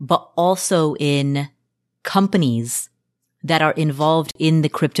 but also in companies that are involved in the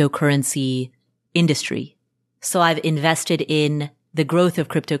cryptocurrency industry. So I've invested in the growth of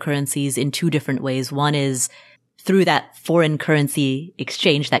cryptocurrencies in two different ways. One is through that foreign currency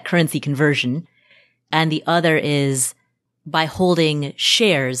exchange, that currency conversion. And the other is by holding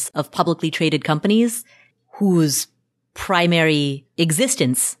shares of publicly traded companies whose primary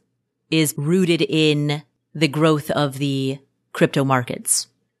existence is rooted in the growth of the crypto markets.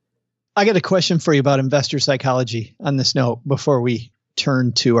 I got a question for you about investor psychology on this note before we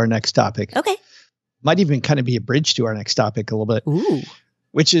turn to our next topic. Okay. Might even kind of be a bridge to our next topic a little bit. Ooh.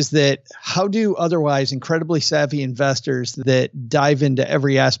 Which is that how do otherwise incredibly savvy investors that dive into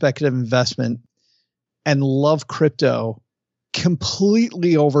every aspect of investment and love crypto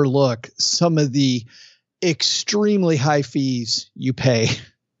completely overlook some of the extremely high fees you pay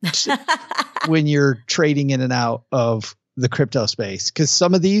when you're trading in and out of the crypto space? Because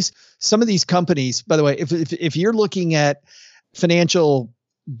some of these companies, by the way, if you're looking at financial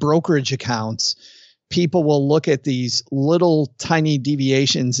brokerage accounts, people will look at these little tiny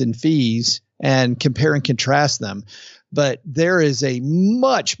deviations in fees and compare and contrast them. But there is a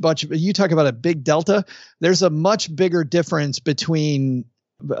much, you talk about a big delta. There's a much bigger difference between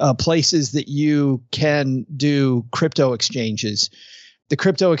places that you can do crypto exchanges. The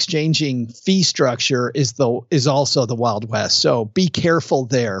crypto exchanging fee structure is also the Wild West. So be careful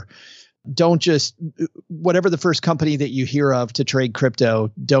there. Don't just, whatever the first company that you hear of to trade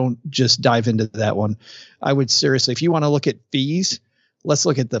crypto, don't just dive into that one. I would seriously, if you want to look at fees, let's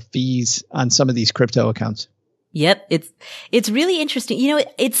look at the fees on some of these crypto accounts. Yep. It's really interesting. You know,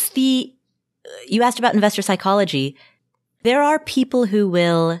 you asked about investor psychology. There are people who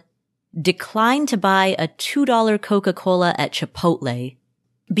will decline to buy a $2 Coca-Cola at Chipotle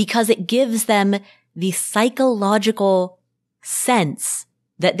because it gives them the psychological sense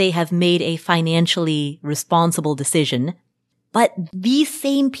that they have made a financially responsible decision. But these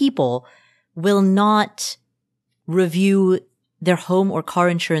same people will not review their home or car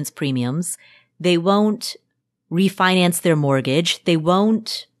insurance premiums. They won't refinance their mortgage. They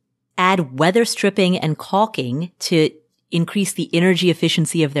won't add weather stripping and caulking to increase the energy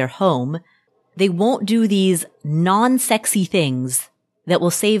efficiency of their home. They won't do these non-sexy things that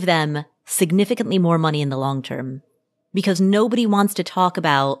will save them significantly more money in the long term, because nobody wants to talk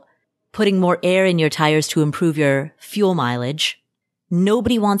about putting more air in your tires to improve your fuel mileage.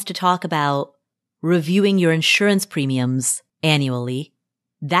 Nobody wants to talk about reviewing your insurance premiums annually.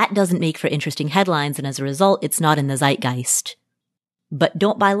 That doesn't make for interesting headlines, and as a result, it's not in the zeitgeist. But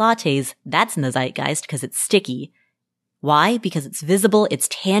don't buy lattes, that's in the zeitgeist because it's sticky. Why? Because it's visible, it's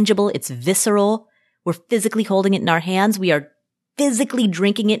tangible, it's visceral. We're physically holding it in our hands. We are physically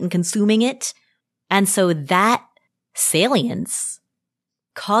drinking it and consuming it. And so that salience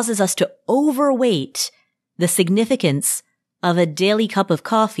causes us to overweight the significance of a daily cup of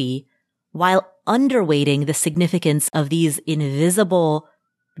coffee while underweighting the significance of these invisible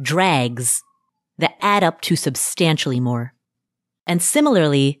drags that add up to substantially more. And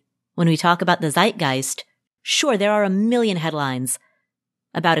similarly, when we talk about the zeitgeist, sure, there are a million headlines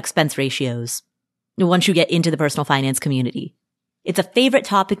about expense ratios once you get into the personal finance community. It's a favorite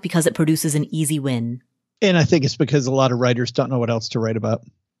topic because it produces an easy win. And I think it's because a lot of writers don't know what else to write about.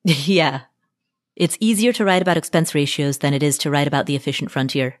 Yeah. It's easier to write about expense ratios than it is to write about the efficient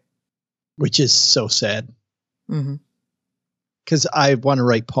frontier. Which is so sad. Mm-hmm. Because I want to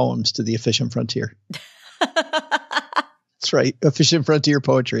write poems to the efficient frontier. That's right. Efficient frontier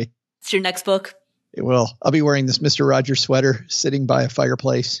poetry. It's your next book. It will. I'll be wearing this Mr. Rogers sweater, sitting by a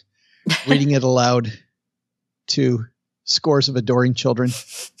fireplace, reading it aloud to scores of adoring children.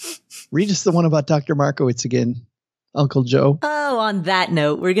 Read us the one about Dr. Markowitz again, Uncle Joe. Oh, on that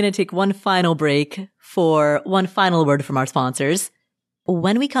note, we're going to take one final break for one final word from our sponsors.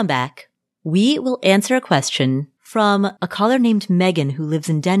 When we come back, we will answer a question from a caller named Megan who lives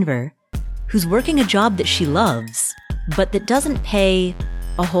in Denver, who's working a job that she loves, but that doesn't pay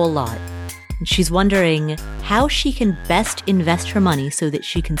a whole lot. And she's wondering how she can best invest her money so that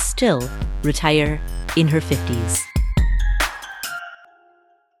she can still retire in her 50s.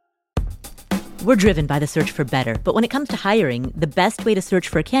 We're driven by the search for better, but when it comes to hiring, the best way to search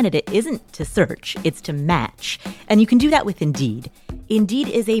for a candidate isn't to search, it's to match. And you can do that with Indeed. Indeed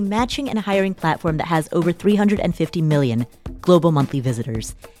is a matching and hiring platform that has over 350 million global monthly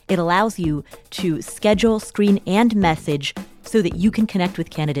visitors. It allows you to schedule, screen, and message so that you can connect with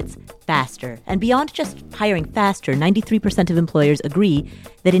candidates faster. And beyond just hiring faster, 93% of employers agree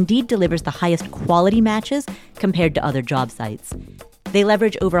that Indeed delivers the highest quality matches compared to other job sites. They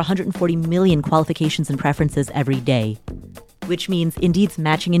leverage over 140 million qualifications and preferences every day, which means Indeed's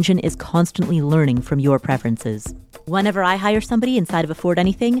matching engine is constantly learning from your preferences. Whenever I hire somebody inside of Afford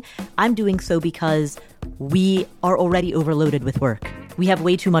Anything, I'm doing so because we are already overloaded with work. We have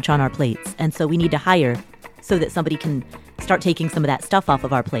way too much on our plates, and so we need to hire so that somebody can start taking some of that stuff off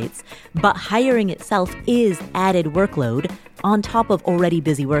of our plates. But hiring itself is added workload on top of already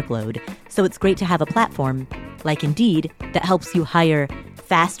busy workload. So it's great to have a platform like Indeed that helps you hire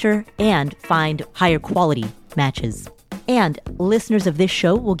faster and find higher quality matches. And listeners of this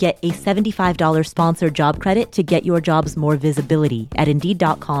show will get a $75 sponsored job credit to get your jobs more visibility at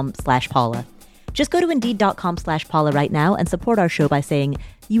Indeed.com/Paula. Just go to Indeed.com/Paula right now and support our show by saying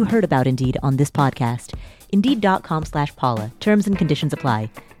you heard about Indeed on this podcast. Indeed.com/Paula. Terms and conditions apply.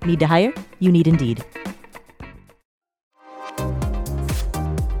 Need to hire? You need Indeed.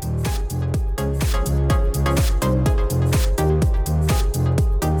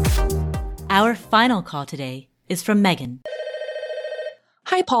 Our final call today is from Megan.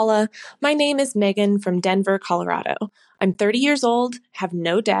 Hi, Paula. My name is Megan from Denver, Colorado. I'm 30 years old, have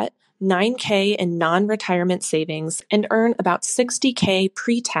no debt, $9K in non-retirement savings, and earn about $60K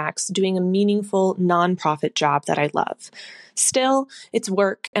pre-tax doing a meaningful nonprofit job that I love. Still, it's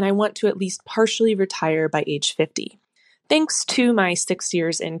work, and I want to at least partially retire by age 50. Thanks to my 6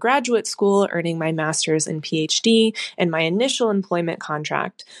 years in graduate school, earning my master's and PhD, and my initial employment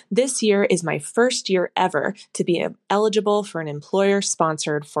contract, this year is my first year ever to be eligible for an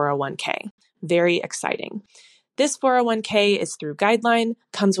employer-sponsored 401k. Very exciting. This 401k is through Guideline,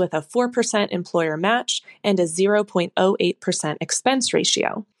 comes with a 4% employer match, and a 0.08% expense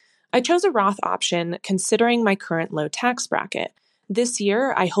ratio. I chose a Roth option considering my current low tax bracket. This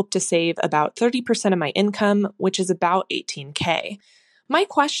year, I hope to save about 30% of my income, which is about $18K. My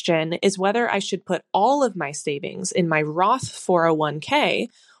question is whether I should put all of my savings in my Roth 401k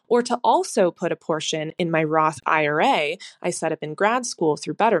or to also put a portion in my Roth IRA I set up in grad school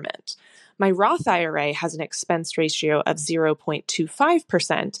through Betterment. My Roth IRA has an expense ratio of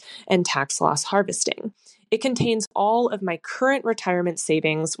 0.25% and tax loss harvesting. It contains all of my current retirement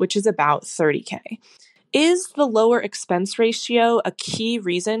savings, which is about $30K. Is the lower expense ratio a key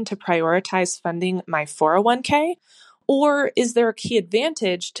reason to prioritize funding my 401k? Or is there a key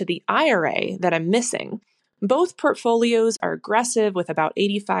advantage to the IRA that I'm missing? Both portfolios are aggressive with about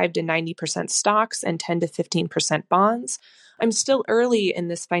 85 to 90% stocks and 10 to 15% bonds. I'm still early in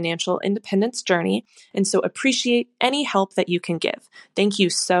this financial independence journey, and so appreciate any help that you can give. Thank you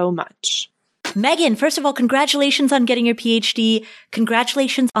so much. Megan, first of all, congratulations on getting your PhD.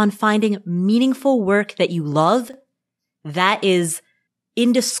 Congratulations on finding meaningful work that you love. That is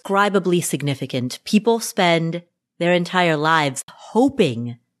indescribably significant. People spend their entire lives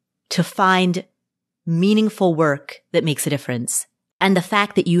hoping to find meaningful work that makes a difference. And the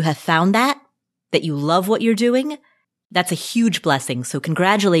fact that you have found that you love what you're doing, that's a huge blessing. So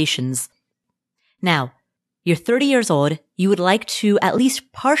congratulations. Now, you're 30 years old. You would like to at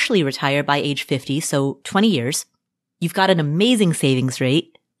least partially retire by age 50, so 20 years. You've got an amazing savings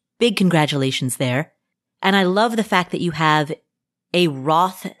rate. Big congratulations there. And I love the fact that you have a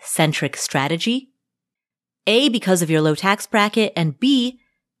Roth-centric strategy. A, because of your low tax bracket, and B,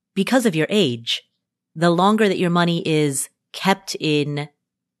 because of your age. The longer that your money is kept in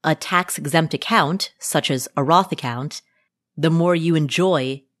a tax-exempt account, such as a Roth account, the more you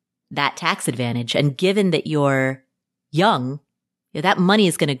enjoy that tax advantage. And given that you're young, that money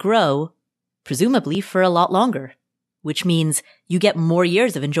is going to grow, presumably for a lot longer, which means you get more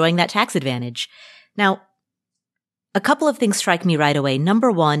years of enjoying that tax advantage. Now, a couple of things strike me right away.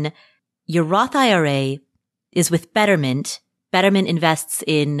 Number one, your Roth IRA is with Betterment. Betterment invests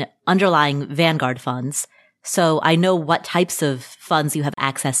in underlying Vanguard funds. So I know what types of funds you have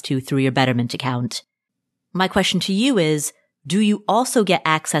access to through your Betterment account. My question to you is, do you also get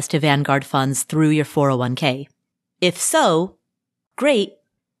access to Vanguard funds through your 401k? If so, great.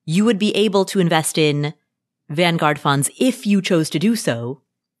 You would be able to invest in Vanguard funds if you chose to do so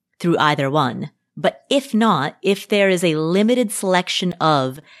through either one. But if not, if there is a limited selection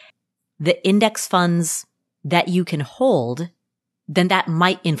of the index funds that you can hold, then that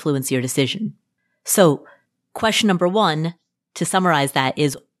might influence your decision. So question number one, to summarize that,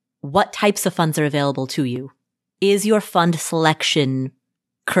 is what types of funds are available to you? Is your fund selection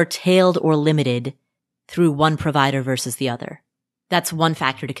curtailed or limited through one provider versus the other? That's one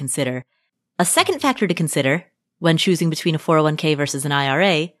factor to consider. A second factor to consider when choosing between a 401k versus an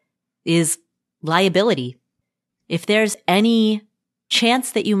IRA is liability. If there's any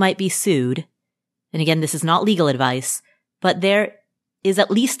chance that you might be sued, and again, this is not legal advice, but there is at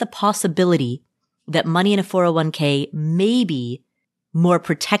least the possibility that money in a 401k may be more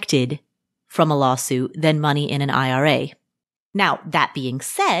protected from a lawsuit than money in an IRA. Now, that being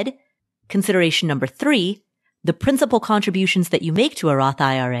said, consideration number 3, the principal contributions that you make to a Roth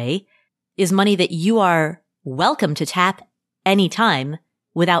IRA is money that you are welcome to tap anytime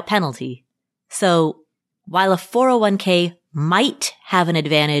without penalty. So while a 401k might have an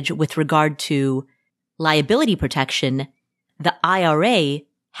advantage with regard to liability protection, the IRA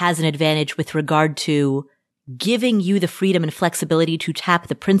has an advantage with regard to giving you the freedom and flexibility to tap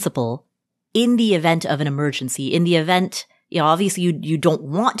the principal in the event of an emergency. In the event, obviously you don't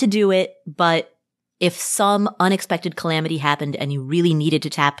want to do it, but if some unexpected calamity happened and you really needed to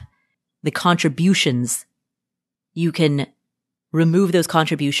tap the contributions, you can remove those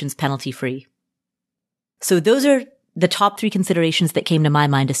contributions penalty free. So those are the top 3 considerations that came to my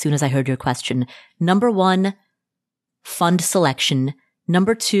mind as soon as I heard your question. Number 1, fund selection.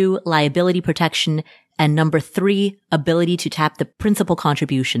 Number 2, liability protection. And number 3, ability to tap the principal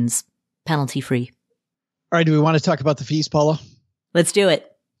contributions penalty free. All right. Do we want to talk about the fees, Paula? Let's do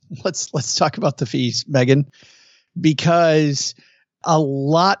it. Let's talk about the fees, Megan, because a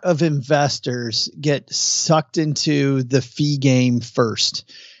lot of investors get sucked into the fee game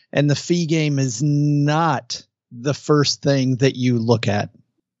first. And the fee game is not the first thing that you look at.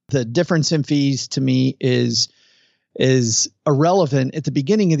 The difference in fees to me is irrelevant at the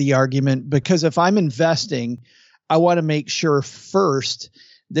beginning of the argument, because if I'm investing, I want to make sure first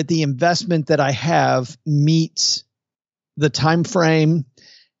that the investment that I have meets the time frame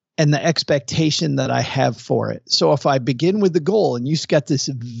and the expectation that I have for it. So if I begin with the goal, and you've got this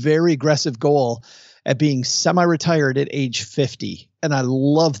very aggressive goal at being semi-retired at age 50, and I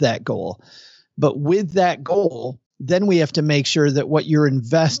love that goal. But with that goal, then we have to make sure that what you're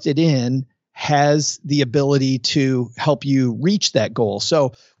invested in has the ability to help you reach that goal.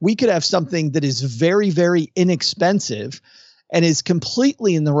 So we could have something that is very, very inexpensive and is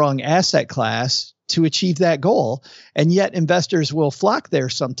completely in the wrong asset class to achieve that goal. And yet investors will flock there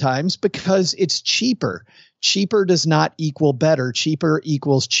sometimes because it's cheaper. Cheaper does not equal better. Cheaper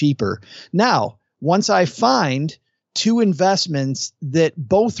equals cheaper. Now, once I find 2 investments that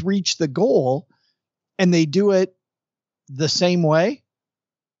both reach the goal and they do it the same way,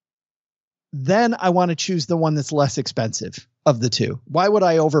 then I want to choose the one that's less expensive of the 2. Why would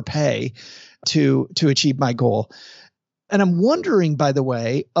I overpay to achieve my goal? And I'm wondering, by the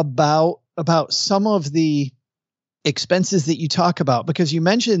way, about some of the expenses that you talk about, because you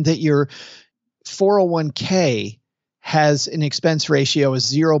mentioned that your 401k has an expense ratio of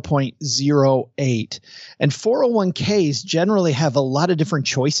 0.08. And 401ks generally have a lot of different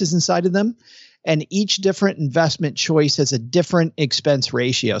choices inside of them. And each different investment choice has a different expense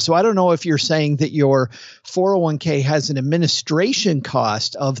ratio. So I don't know if you're saying that your 401k has an administration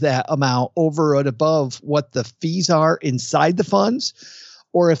cost of that amount over and above what the fees are inside the funds,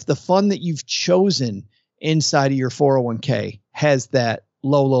 or if the fund that you've chosen inside of your 401k has that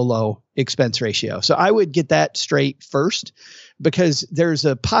low expense ratio. So I would get that straight first, because there's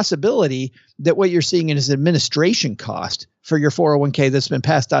a possibility that what you're seeing is an administration cost for your 401k that's been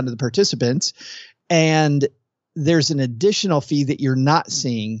passed on to the participants. And there's an additional fee that you're not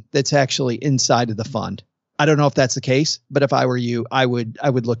seeing that's actually inside of the fund. I don't know if that's the case, but if I were you, I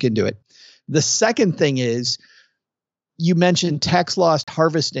would look into it. The second thing is, you mentioned tax loss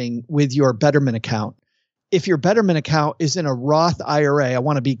harvesting with your Betterment account. If your Betterment account is in a Roth IRA, I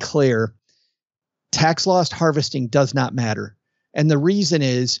want to be clear, tax loss harvesting does not matter. And the reason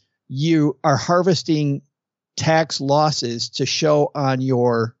is you are harvesting tax losses to show on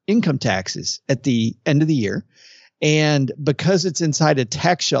your income taxes at the end of the year. And because it's inside a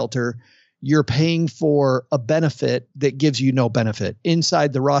tax shelter, you're paying for a benefit that gives you no benefit.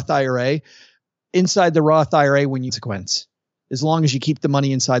 Inside the Roth IRA, when you consequence, as long as you keep the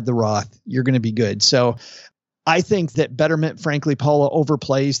money inside the Roth, you're going to be good. So I think that Betterment, frankly, Paula,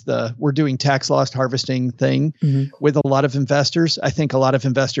 overplays the we're doing tax loss harvesting thing with a lot of investors. I think a lot of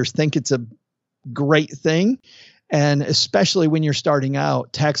investors think it's a great thing. And especially when you're starting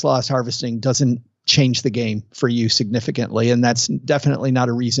out, tax loss harvesting doesn't change the game for you significantly. And that's definitely not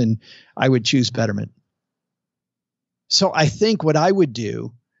a reason I would choose Betterment. So I think what I would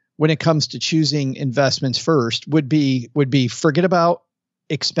do when it comes to choosing investments first would be forget about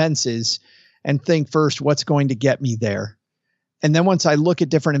expenses and think first, what's going to get me there? And then once I look at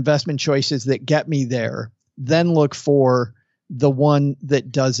different investment choices that get me there, then look for the one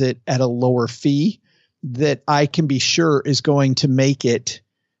that does it at a lower fee that I can be sure is going to make it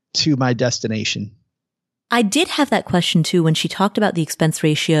to my destination. I did have that question too when she talked about the expense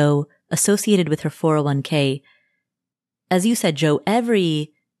ratio associated with her 401k. As you said, Joe,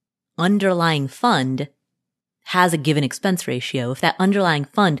 every underlying fund has a given expense ratio. If that underlying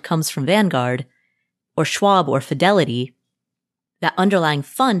fund comes from Vanguard or Schwab or Fidelity, that underlying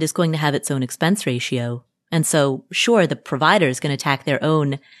fund is going to have its own expense ratio. And so, sure, the provider is going to tack their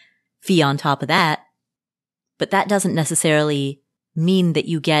own fee on top of that, but that doesn't necessarily mean that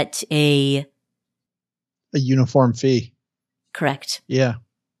you get a uniform fee. Correct. Yeah.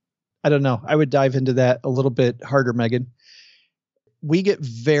 I don't know. I would dive into that a little bit harder, Megan. We get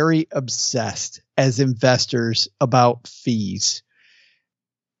very obsessed as investors about fees.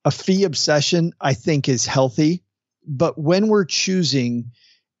 A fee obsession, I think, is healthy. But when we're choosing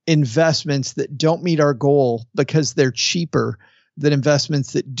investments that don't meet our goal because they're cheaper than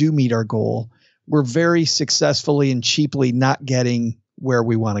investments that do meet our goal, we're very successfully and cheaply not getting where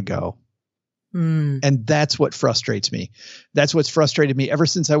we want to go. And that's what frustrates me. That's what's frustrated me ever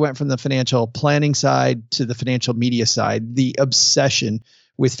since I went from the financial planning side to the financial media side, the obsession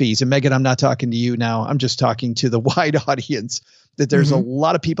with fees. And Megan, I'm not talking to you now. I'm just talking to the wide audience, that there's a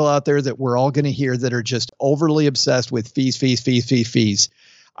lot of people out there that we're all going to hear that are just overly obsessed with fees.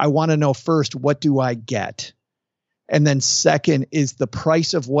 I want to know first, what do I get? And then second, is the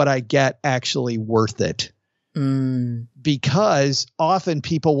price of what I get actually worth it? Because often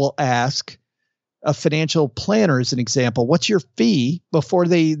people will ask a financial planner, as an example, what's your fee, before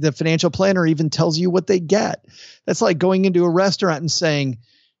the financial planner even tells you what they get. That's like going into a restaurant and saying,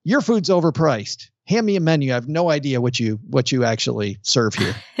 your food's overpriced. Hand me a menu. I have no idea what you actually serve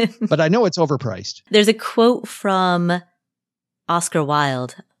here, but I know it's overpriced. There's a quote from Oscar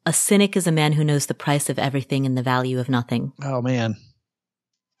Wilde. A cynic is a man who knows the price of everything and the value of nothing. Oh, man.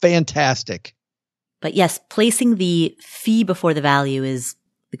 Fantastic. But yes, placing the fee before the value is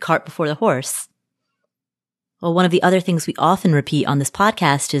the cart before the horse. Well, one of the other things we often repeat on this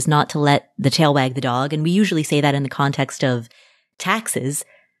podcast is not to let the tail wag the dog. And we usually say that in the context of taxes.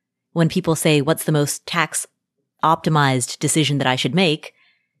 When people say, what's the most tax optimized decision that I should make?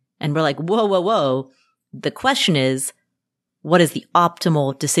 And we're like, whoa. The question is, what is the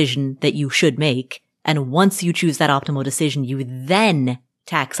optimal decision that you should make? And once you choose that optimal decision, you then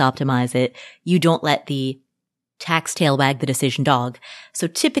tax optimize it. You don't let the tax tail wag the decision dog. So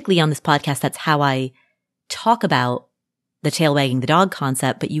typically on this podcast, that's how I talk about the tail wagging the dog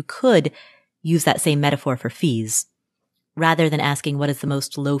concept, but you could use that same metaphor for fees. Rather than asking what is the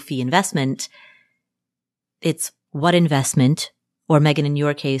most low fee investment, it's what investment, or Megan, in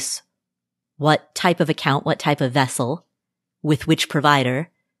your case, what type of account, what type of vessel with which provider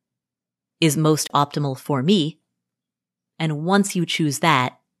is most optimal for me. And once you choose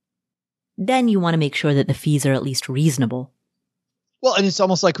that, then you want to make sure that the fees are at least reasonable. Well, and it's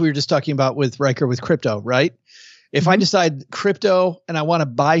almost like we were just talking about with Riker with crypto, right? If I decide crypto and I want to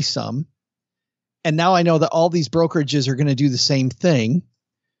buy some, and now I know that all these brokerages are going to do the same thing,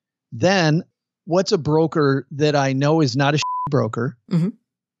 then what's a broker that I know is not a broker?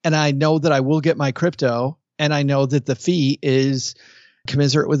 And I know that I will get my crypto, and I know that the fee is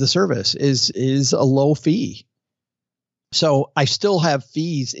commensurate with the service, is a low fee. So I still have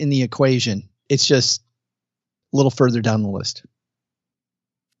fees in the equation. It's just a little further down the list.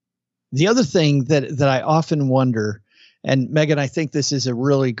 The other thing that I often wonder, and Megan, I think this is a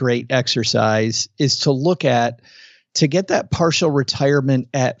really great exercise, is to look at, to get that partial retirement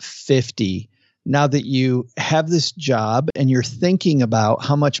at 50, now that you have this job and you're thinking about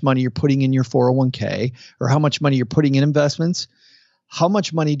how much money you're putting in your 401k or how much money you're putting in investments, how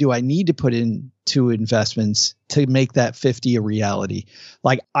much money do I need to put into investments to make that 50 a reality?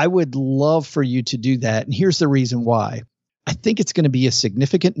 Like, I would love for you to do that. And here's the reason why. I think it's going to be a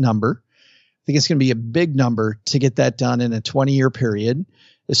significant number. I think it's going to be a big number to get that done in a 20-year period,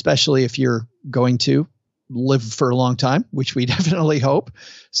 especially if you're going to live for a long time, which we definitely hope.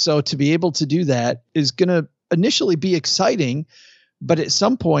 So to be able to do that is going to initially be exciting, but at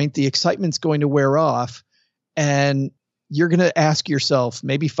some point the excitement's going to wear off And you're going to ask yourself,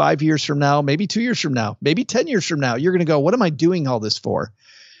 maybe 5 years from now, maybe 2 years from now, maybe 10 years from now, you're going to go, what am I doing all this for?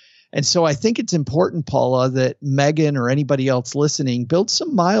 And so I think it's important, Paula, that Megan or anybody else listening build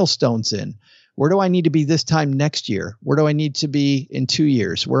some milestones in. Where do I need to be this time next year? Where do I need to be in 2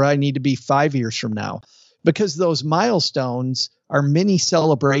 years? Where do I need to be 5 years from now? Because those milestones are mini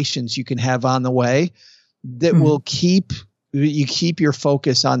celebrations you can have on the way that will keep your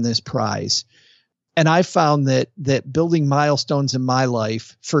focus on this prize. And I found that building milestones in my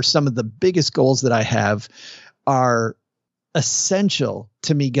life for some of the biggest goals that I have are essential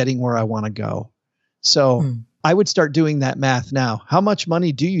to me getting where I want to go. So I would start doing that math now. How much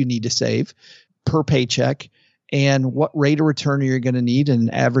money do you need to save per paycheck? And what rate of return are you going to need in an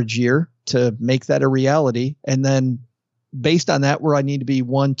average year to make that a reality? And then based on that, where I need to be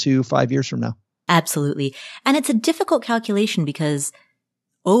 1, 2, 5 years from now. Absolutely. And it's a difficult calculation because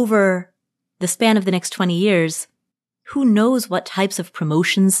over the span of the next 20 years, who knows what types of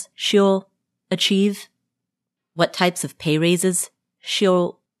promotions she'll achieve, what types of pay raises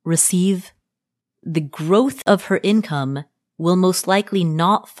she'll receive. The growth of her income will most likely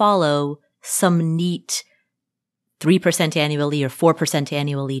not follow some neat 3% annually or 4%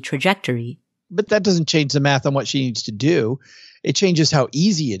 annually trajectory. But that doesn't change the math on what she needs to do. It changes how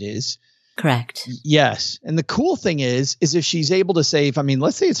easy it is. Correct. Yes. And the cool thing is if she's able to save, I mean,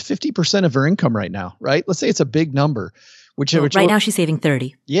 let's say it's 50% of her income right now, right? Let's say it's a big number. Right now she's saving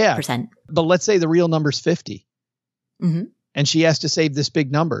 30%. Yeah. But let's say the real number's 50. Mm-hmm. And she has to save this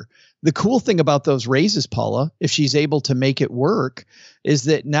big number. The cool thing about those raises, Paula, if she's able to make it work, is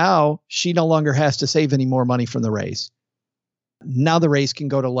that now she no longer has to save any more money from the raise. Now the raise can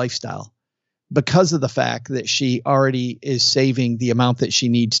go to lifestyle because of the fact that she already is saving the amount that she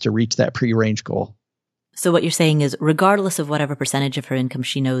needs to reach that prearranged goal. So what you're saying is regardless of whatever percentage of her income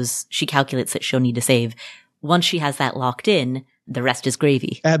she knows, she calculates that she'll need to save, once she has that locked in, the rest is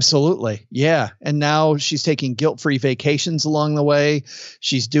gravy. Absolutely. Yeah. And now she's taking guilt-free vacations along the way.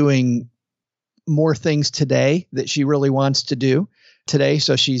 She's doing more things today that she really wants to do today.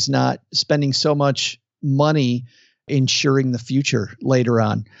 So she's not spending so much money ensuring the future later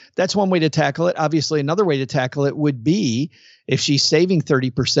on. That's one way to tackle it. Obviously, another way to tackle it would be if she's saving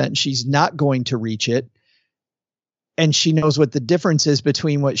 30%, she's not going to reach it. And she knows what the difference is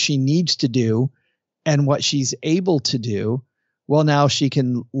between what she needs to do and what she's able to do. Well, now she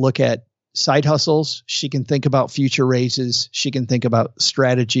can look at side hustles. She can think about future raises. She can think about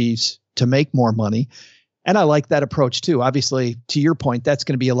strategies to make more money. And I like that approach too. Obviously, to your point, that's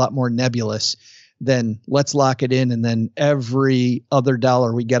going to be a lot more nebulous than let's lock it in. And then every other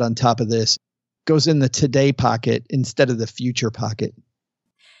dollar we get on top of this goes in the today pocket instead of the future pocket.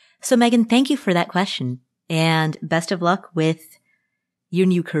 So Megan, thank you for that question and best of luck with your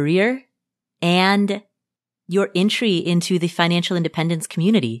new career and your entry into the financial independence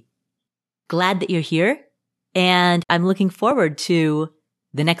community. Glad that you're here, and I'm looking forward to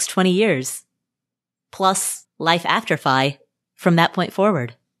the next 20 years, plus life after FI from that point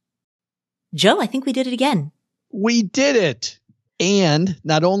forward. Joe, I think we did it again. We did it. And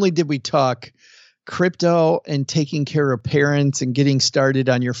not only did we talk crypto and taking care of parents and getting started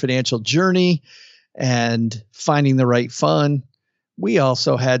on your financial journey and finding the right fund, we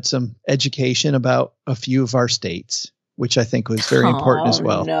also had some education about a few of our states, which I think was very important as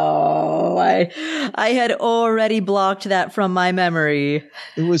well. No, I had already blocked that from my memory.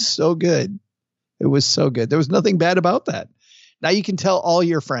 It was so good. It was so good. There was nothing bad about that. Now you can tell all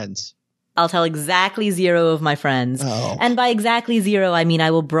your friends. I'll tell exactly 0 of my friends. Oh. And by exactly 0, I mean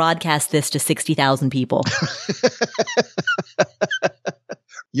I will broadcast this to 60,000 people.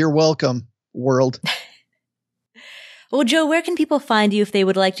 You're welcome, world. Well, Joe, where can people find you if they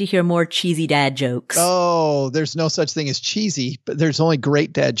would like to hear more cheesy dad jokes? Oh, there's no such thing as cheesy, but there's only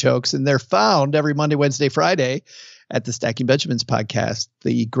great dad jokes. And they're found every Monday, Wednesday, Friday at the Stacking Benjamins podcast,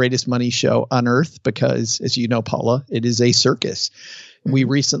 the greatest money show on earth, because as you know, Paula, it is a circus. Mm-hmm. We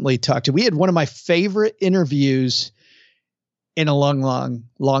recently we had one of my favorite interviews in a long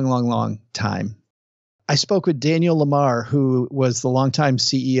time. I spoke with Daniel Lamar, who was the longtime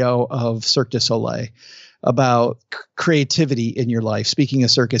CEO of Cirque du Soleil, about creativity in your life, speaking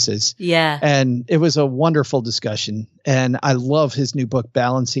of circuses. Yeah. And it was a wonderful discussion. And I love his new book,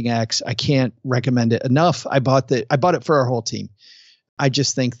 Balancing Acts. I can't recommend it enough. I bought it for our whole team. I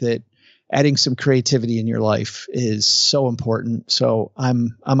just think that adding some creativity in your life is so important. So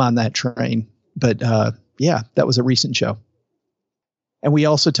I'm on that train. But yeah, that was a recent show. And we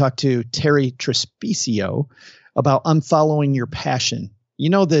also talked to Terry Trespicio about unfollowing your passion. You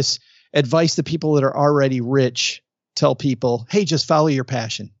know, this advice that people that are already rich tell people, hey, just follow your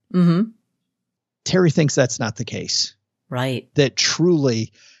passion. Mm-hmm. Terry thinks that's not the case. Right. That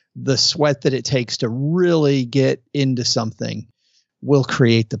truly the sweat that it takes to really get into something will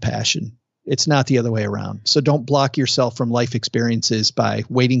create the passion. It's not the other way around. So don't block yourself from life experiences by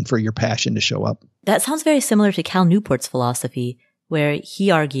waiting for your passion to show up. That sounds very similar to Cal Newport's philosophy, where he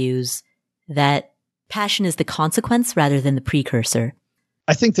argues that passion is the consequence rather than the precursor.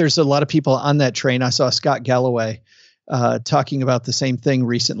 I think there's a lot of people on that train. I saw Scott Galloway talking about the same thing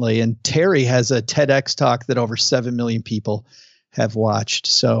recently. And Terry has a TEDx talk that over 7 million people have watched.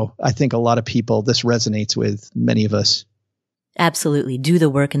 So I think a lot of people, this resonates with many of us. Absolutely. Do the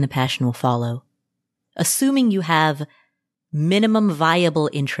work and the passion will follow. Assuming you have minimum viable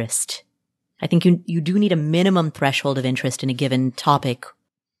interest. I think you do need a minimum threshold of interest in a given topic.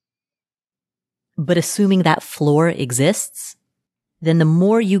 But assuming that floor exists, then the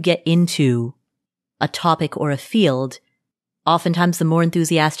more you get into a topic or a field, oftentimes the more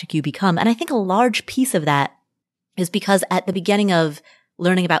enthusiastic you become. And I think a large piece of that is because at the beginning of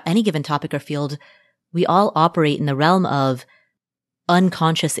learning about any given topic or field, we all operate in the realm of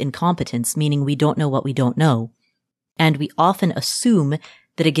unconscious incompetence, meaning we don't know what we don't know. And we often assume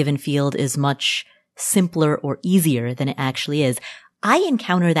that a given field is much simpler or easier than it actually is. I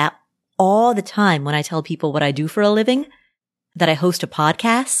encounter that all the time when I tell people what I do for a living, that I host a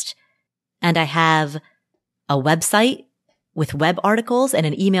podcast and I have a website with web articles and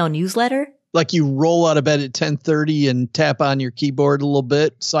an email newsletter. Like you roll out of bed at 10:30 and tap on your keyboard a little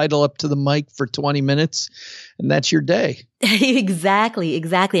bit, sidle up to the mic for 20 minutes, and that's your day. Exactly.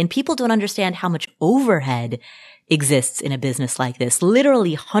 And people don't understand how much overhead exists in a business like this.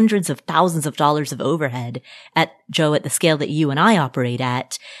 Literally hundreds of thousands of dollars of overhead at the scale that you and I operate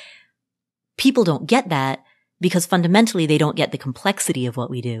at. People don't get that because fundamentally they don't get the complexity of what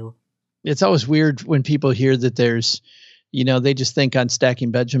we do. It's always weird when people hear that there's, they just think on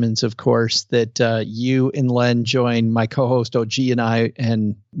Stacking Benjamins, of course, that you and Len join my co-host OG and I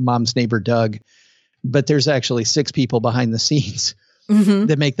and mom's neighbor Doug. But there's actually 6 people behind the scenes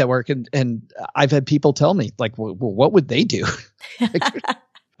that make that work. And I've had people tell me, like, well, what would they do?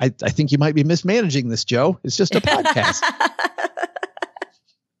 I think you might be mismanaging this, Joe. It's just a podcast.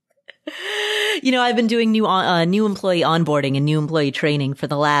 I've been doing new employee onboarding and new employee training for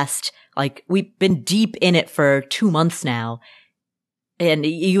the last, we've been deep in it for 2 months now. And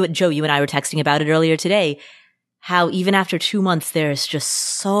Joe, you and I were texting about it earlier today, how even after 2 months, there's just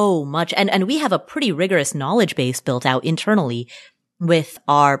so much. And we have a pretty rigorous knowledge base built out internally with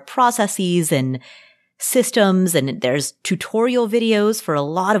our processes and systems. And there's tutorial videos for a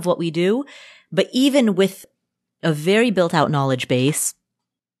lot of what we do. But even with a very built out knowledge base,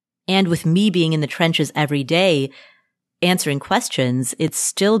 and with me being in the trenches every day, answering questions, it's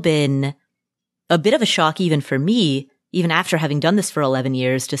still been a bit of a shock even for me, even after having done this for 11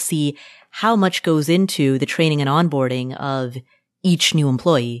 years, to see how much goes into the training and onboarding of each new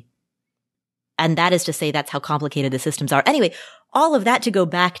employee. And that is to say that's how complicated the systems are. Anyway, all of that to go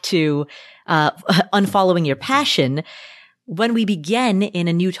back to unfollowing your passion. When we begin in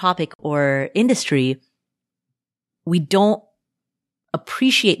a new topic or industry, we don't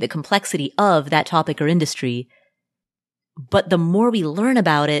appreciate the complexity of that topic or industry. But the more we learn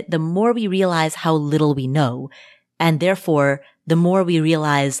about it, the more we realize how little we know. And therefore, the more we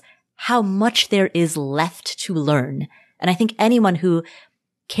realize how much there is left to learn. And I think anyone who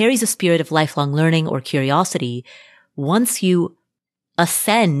carries a spirit of lifelong learning or curiosity, once you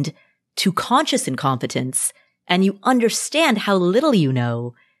ascend to conscious incompetence and you understand how little you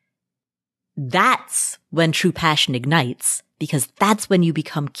know, that's when true passion ignites. Because that's when you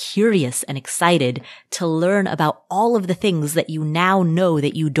become curious and excited to learn about all of the things that you now know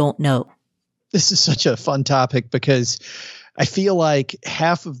that you don't know. This is such a fun topic because I feel like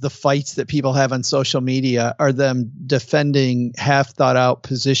half of the fights that people have on social media are them defending half thought out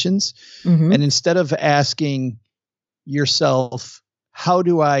positions. And instead of asking yourself, how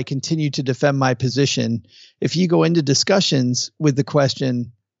do I continue to defend my position? If you go into discussions with the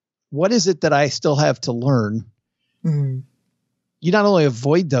question, what is it that I still have to learn? You not only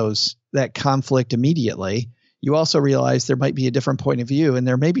avoid that conflict immediately, you also realize there might be a different point of view, and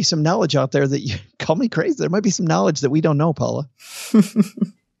there may be some knowledge out there that you call me crazy. There might be some knowledge that we don't know, Paula.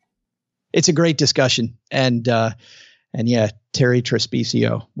 It's a great discussion. And yeah, Terry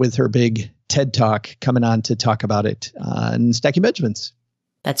Trespicio with her big TED Talk coming on to talk about it on Stacking Benjamins.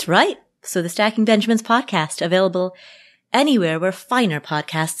 That's right. So the Stacking Benjamins podcast, available anywhere where finer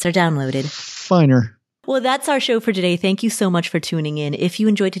podcasts are downloaded. Finer. Well, that's our show for today. Thank you so much for tuning in. If you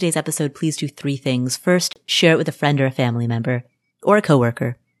enjoyed today's episode, please do 3 things. First, share it with a friend or a family member, or a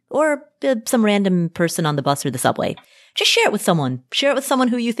coworker, or some random person on the bus or the subway. Just share it with someone. Share it with someone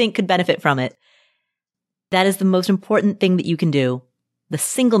who you think could benefit from it. That is the most important thing that you can do, the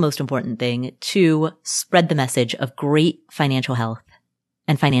single most important thing to spread the message of great financial health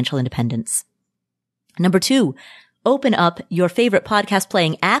and financial independence. Number 2, open up your favorite podcast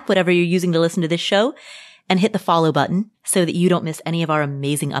playing app, whatever you're using to listen to this show, and hit the follow button so that you don't miss any of our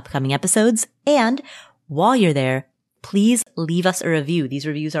amazing upcoming episodes. And while you're there, please leave us a review. These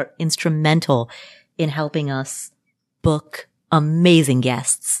reviews are instrumental in helping us book amazing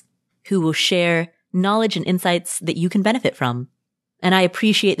guests who will share knowledge and insights that you can benefit from. And I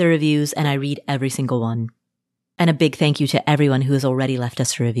appreciate the reviews, and I read every single one. And a big thank you to everyone who has already left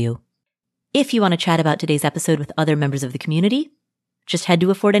us a review. If you want to chat about today's episode with other members of the community, just head to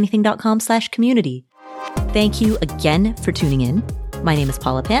affordanything.com/community. Thank you again for tuning in. My name is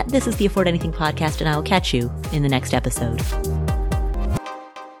Paula Pant. This is the Afford Anything podcast, and I will catch you in the next episode.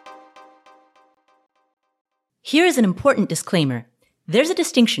 Here is an important disclaimer. There's a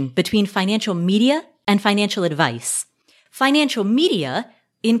distinction between financial media and financial advice. Financial media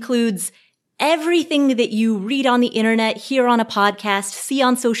includes everything that you read on the internet, hear on a podcast, see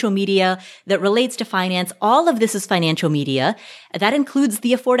on social media that relates to finance. All of this is financial media. That includes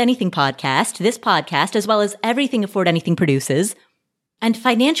the Afford Anything podcast, this podcast, as well as everything Afford Anything produces. And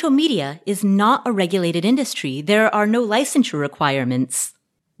financial media is not a regulated industry. There are no licensure requirements.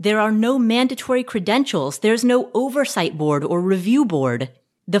 There are no mandatory credentials. There's no oversight board or review board.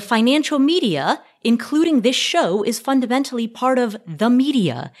 The financial media, including this show, is fundamentally part of the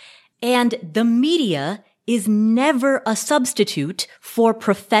media. And the media is never a substitute for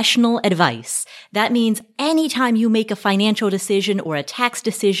professional advice. That means anytime you make a financial decision or a tax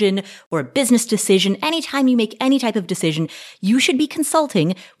decision or a business decision, anytime you make any type of decision, you should be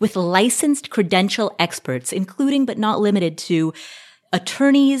consulting with licensed credential experts, including but not limited to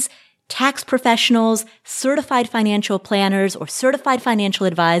attorneys, tax professionals, certified financial planners, or certified financial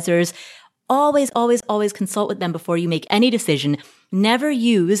advisors. Always, always, always consult with them before you make any decision. Never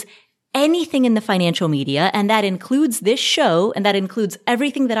use anything in the financial media, and that includes this show, and that includes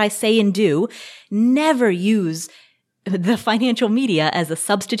everything that I say and do. Never use the financial media as a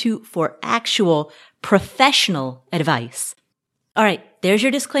substitute for actual professional advice. All right, there's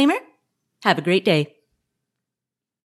your disclaimer. Have a great day.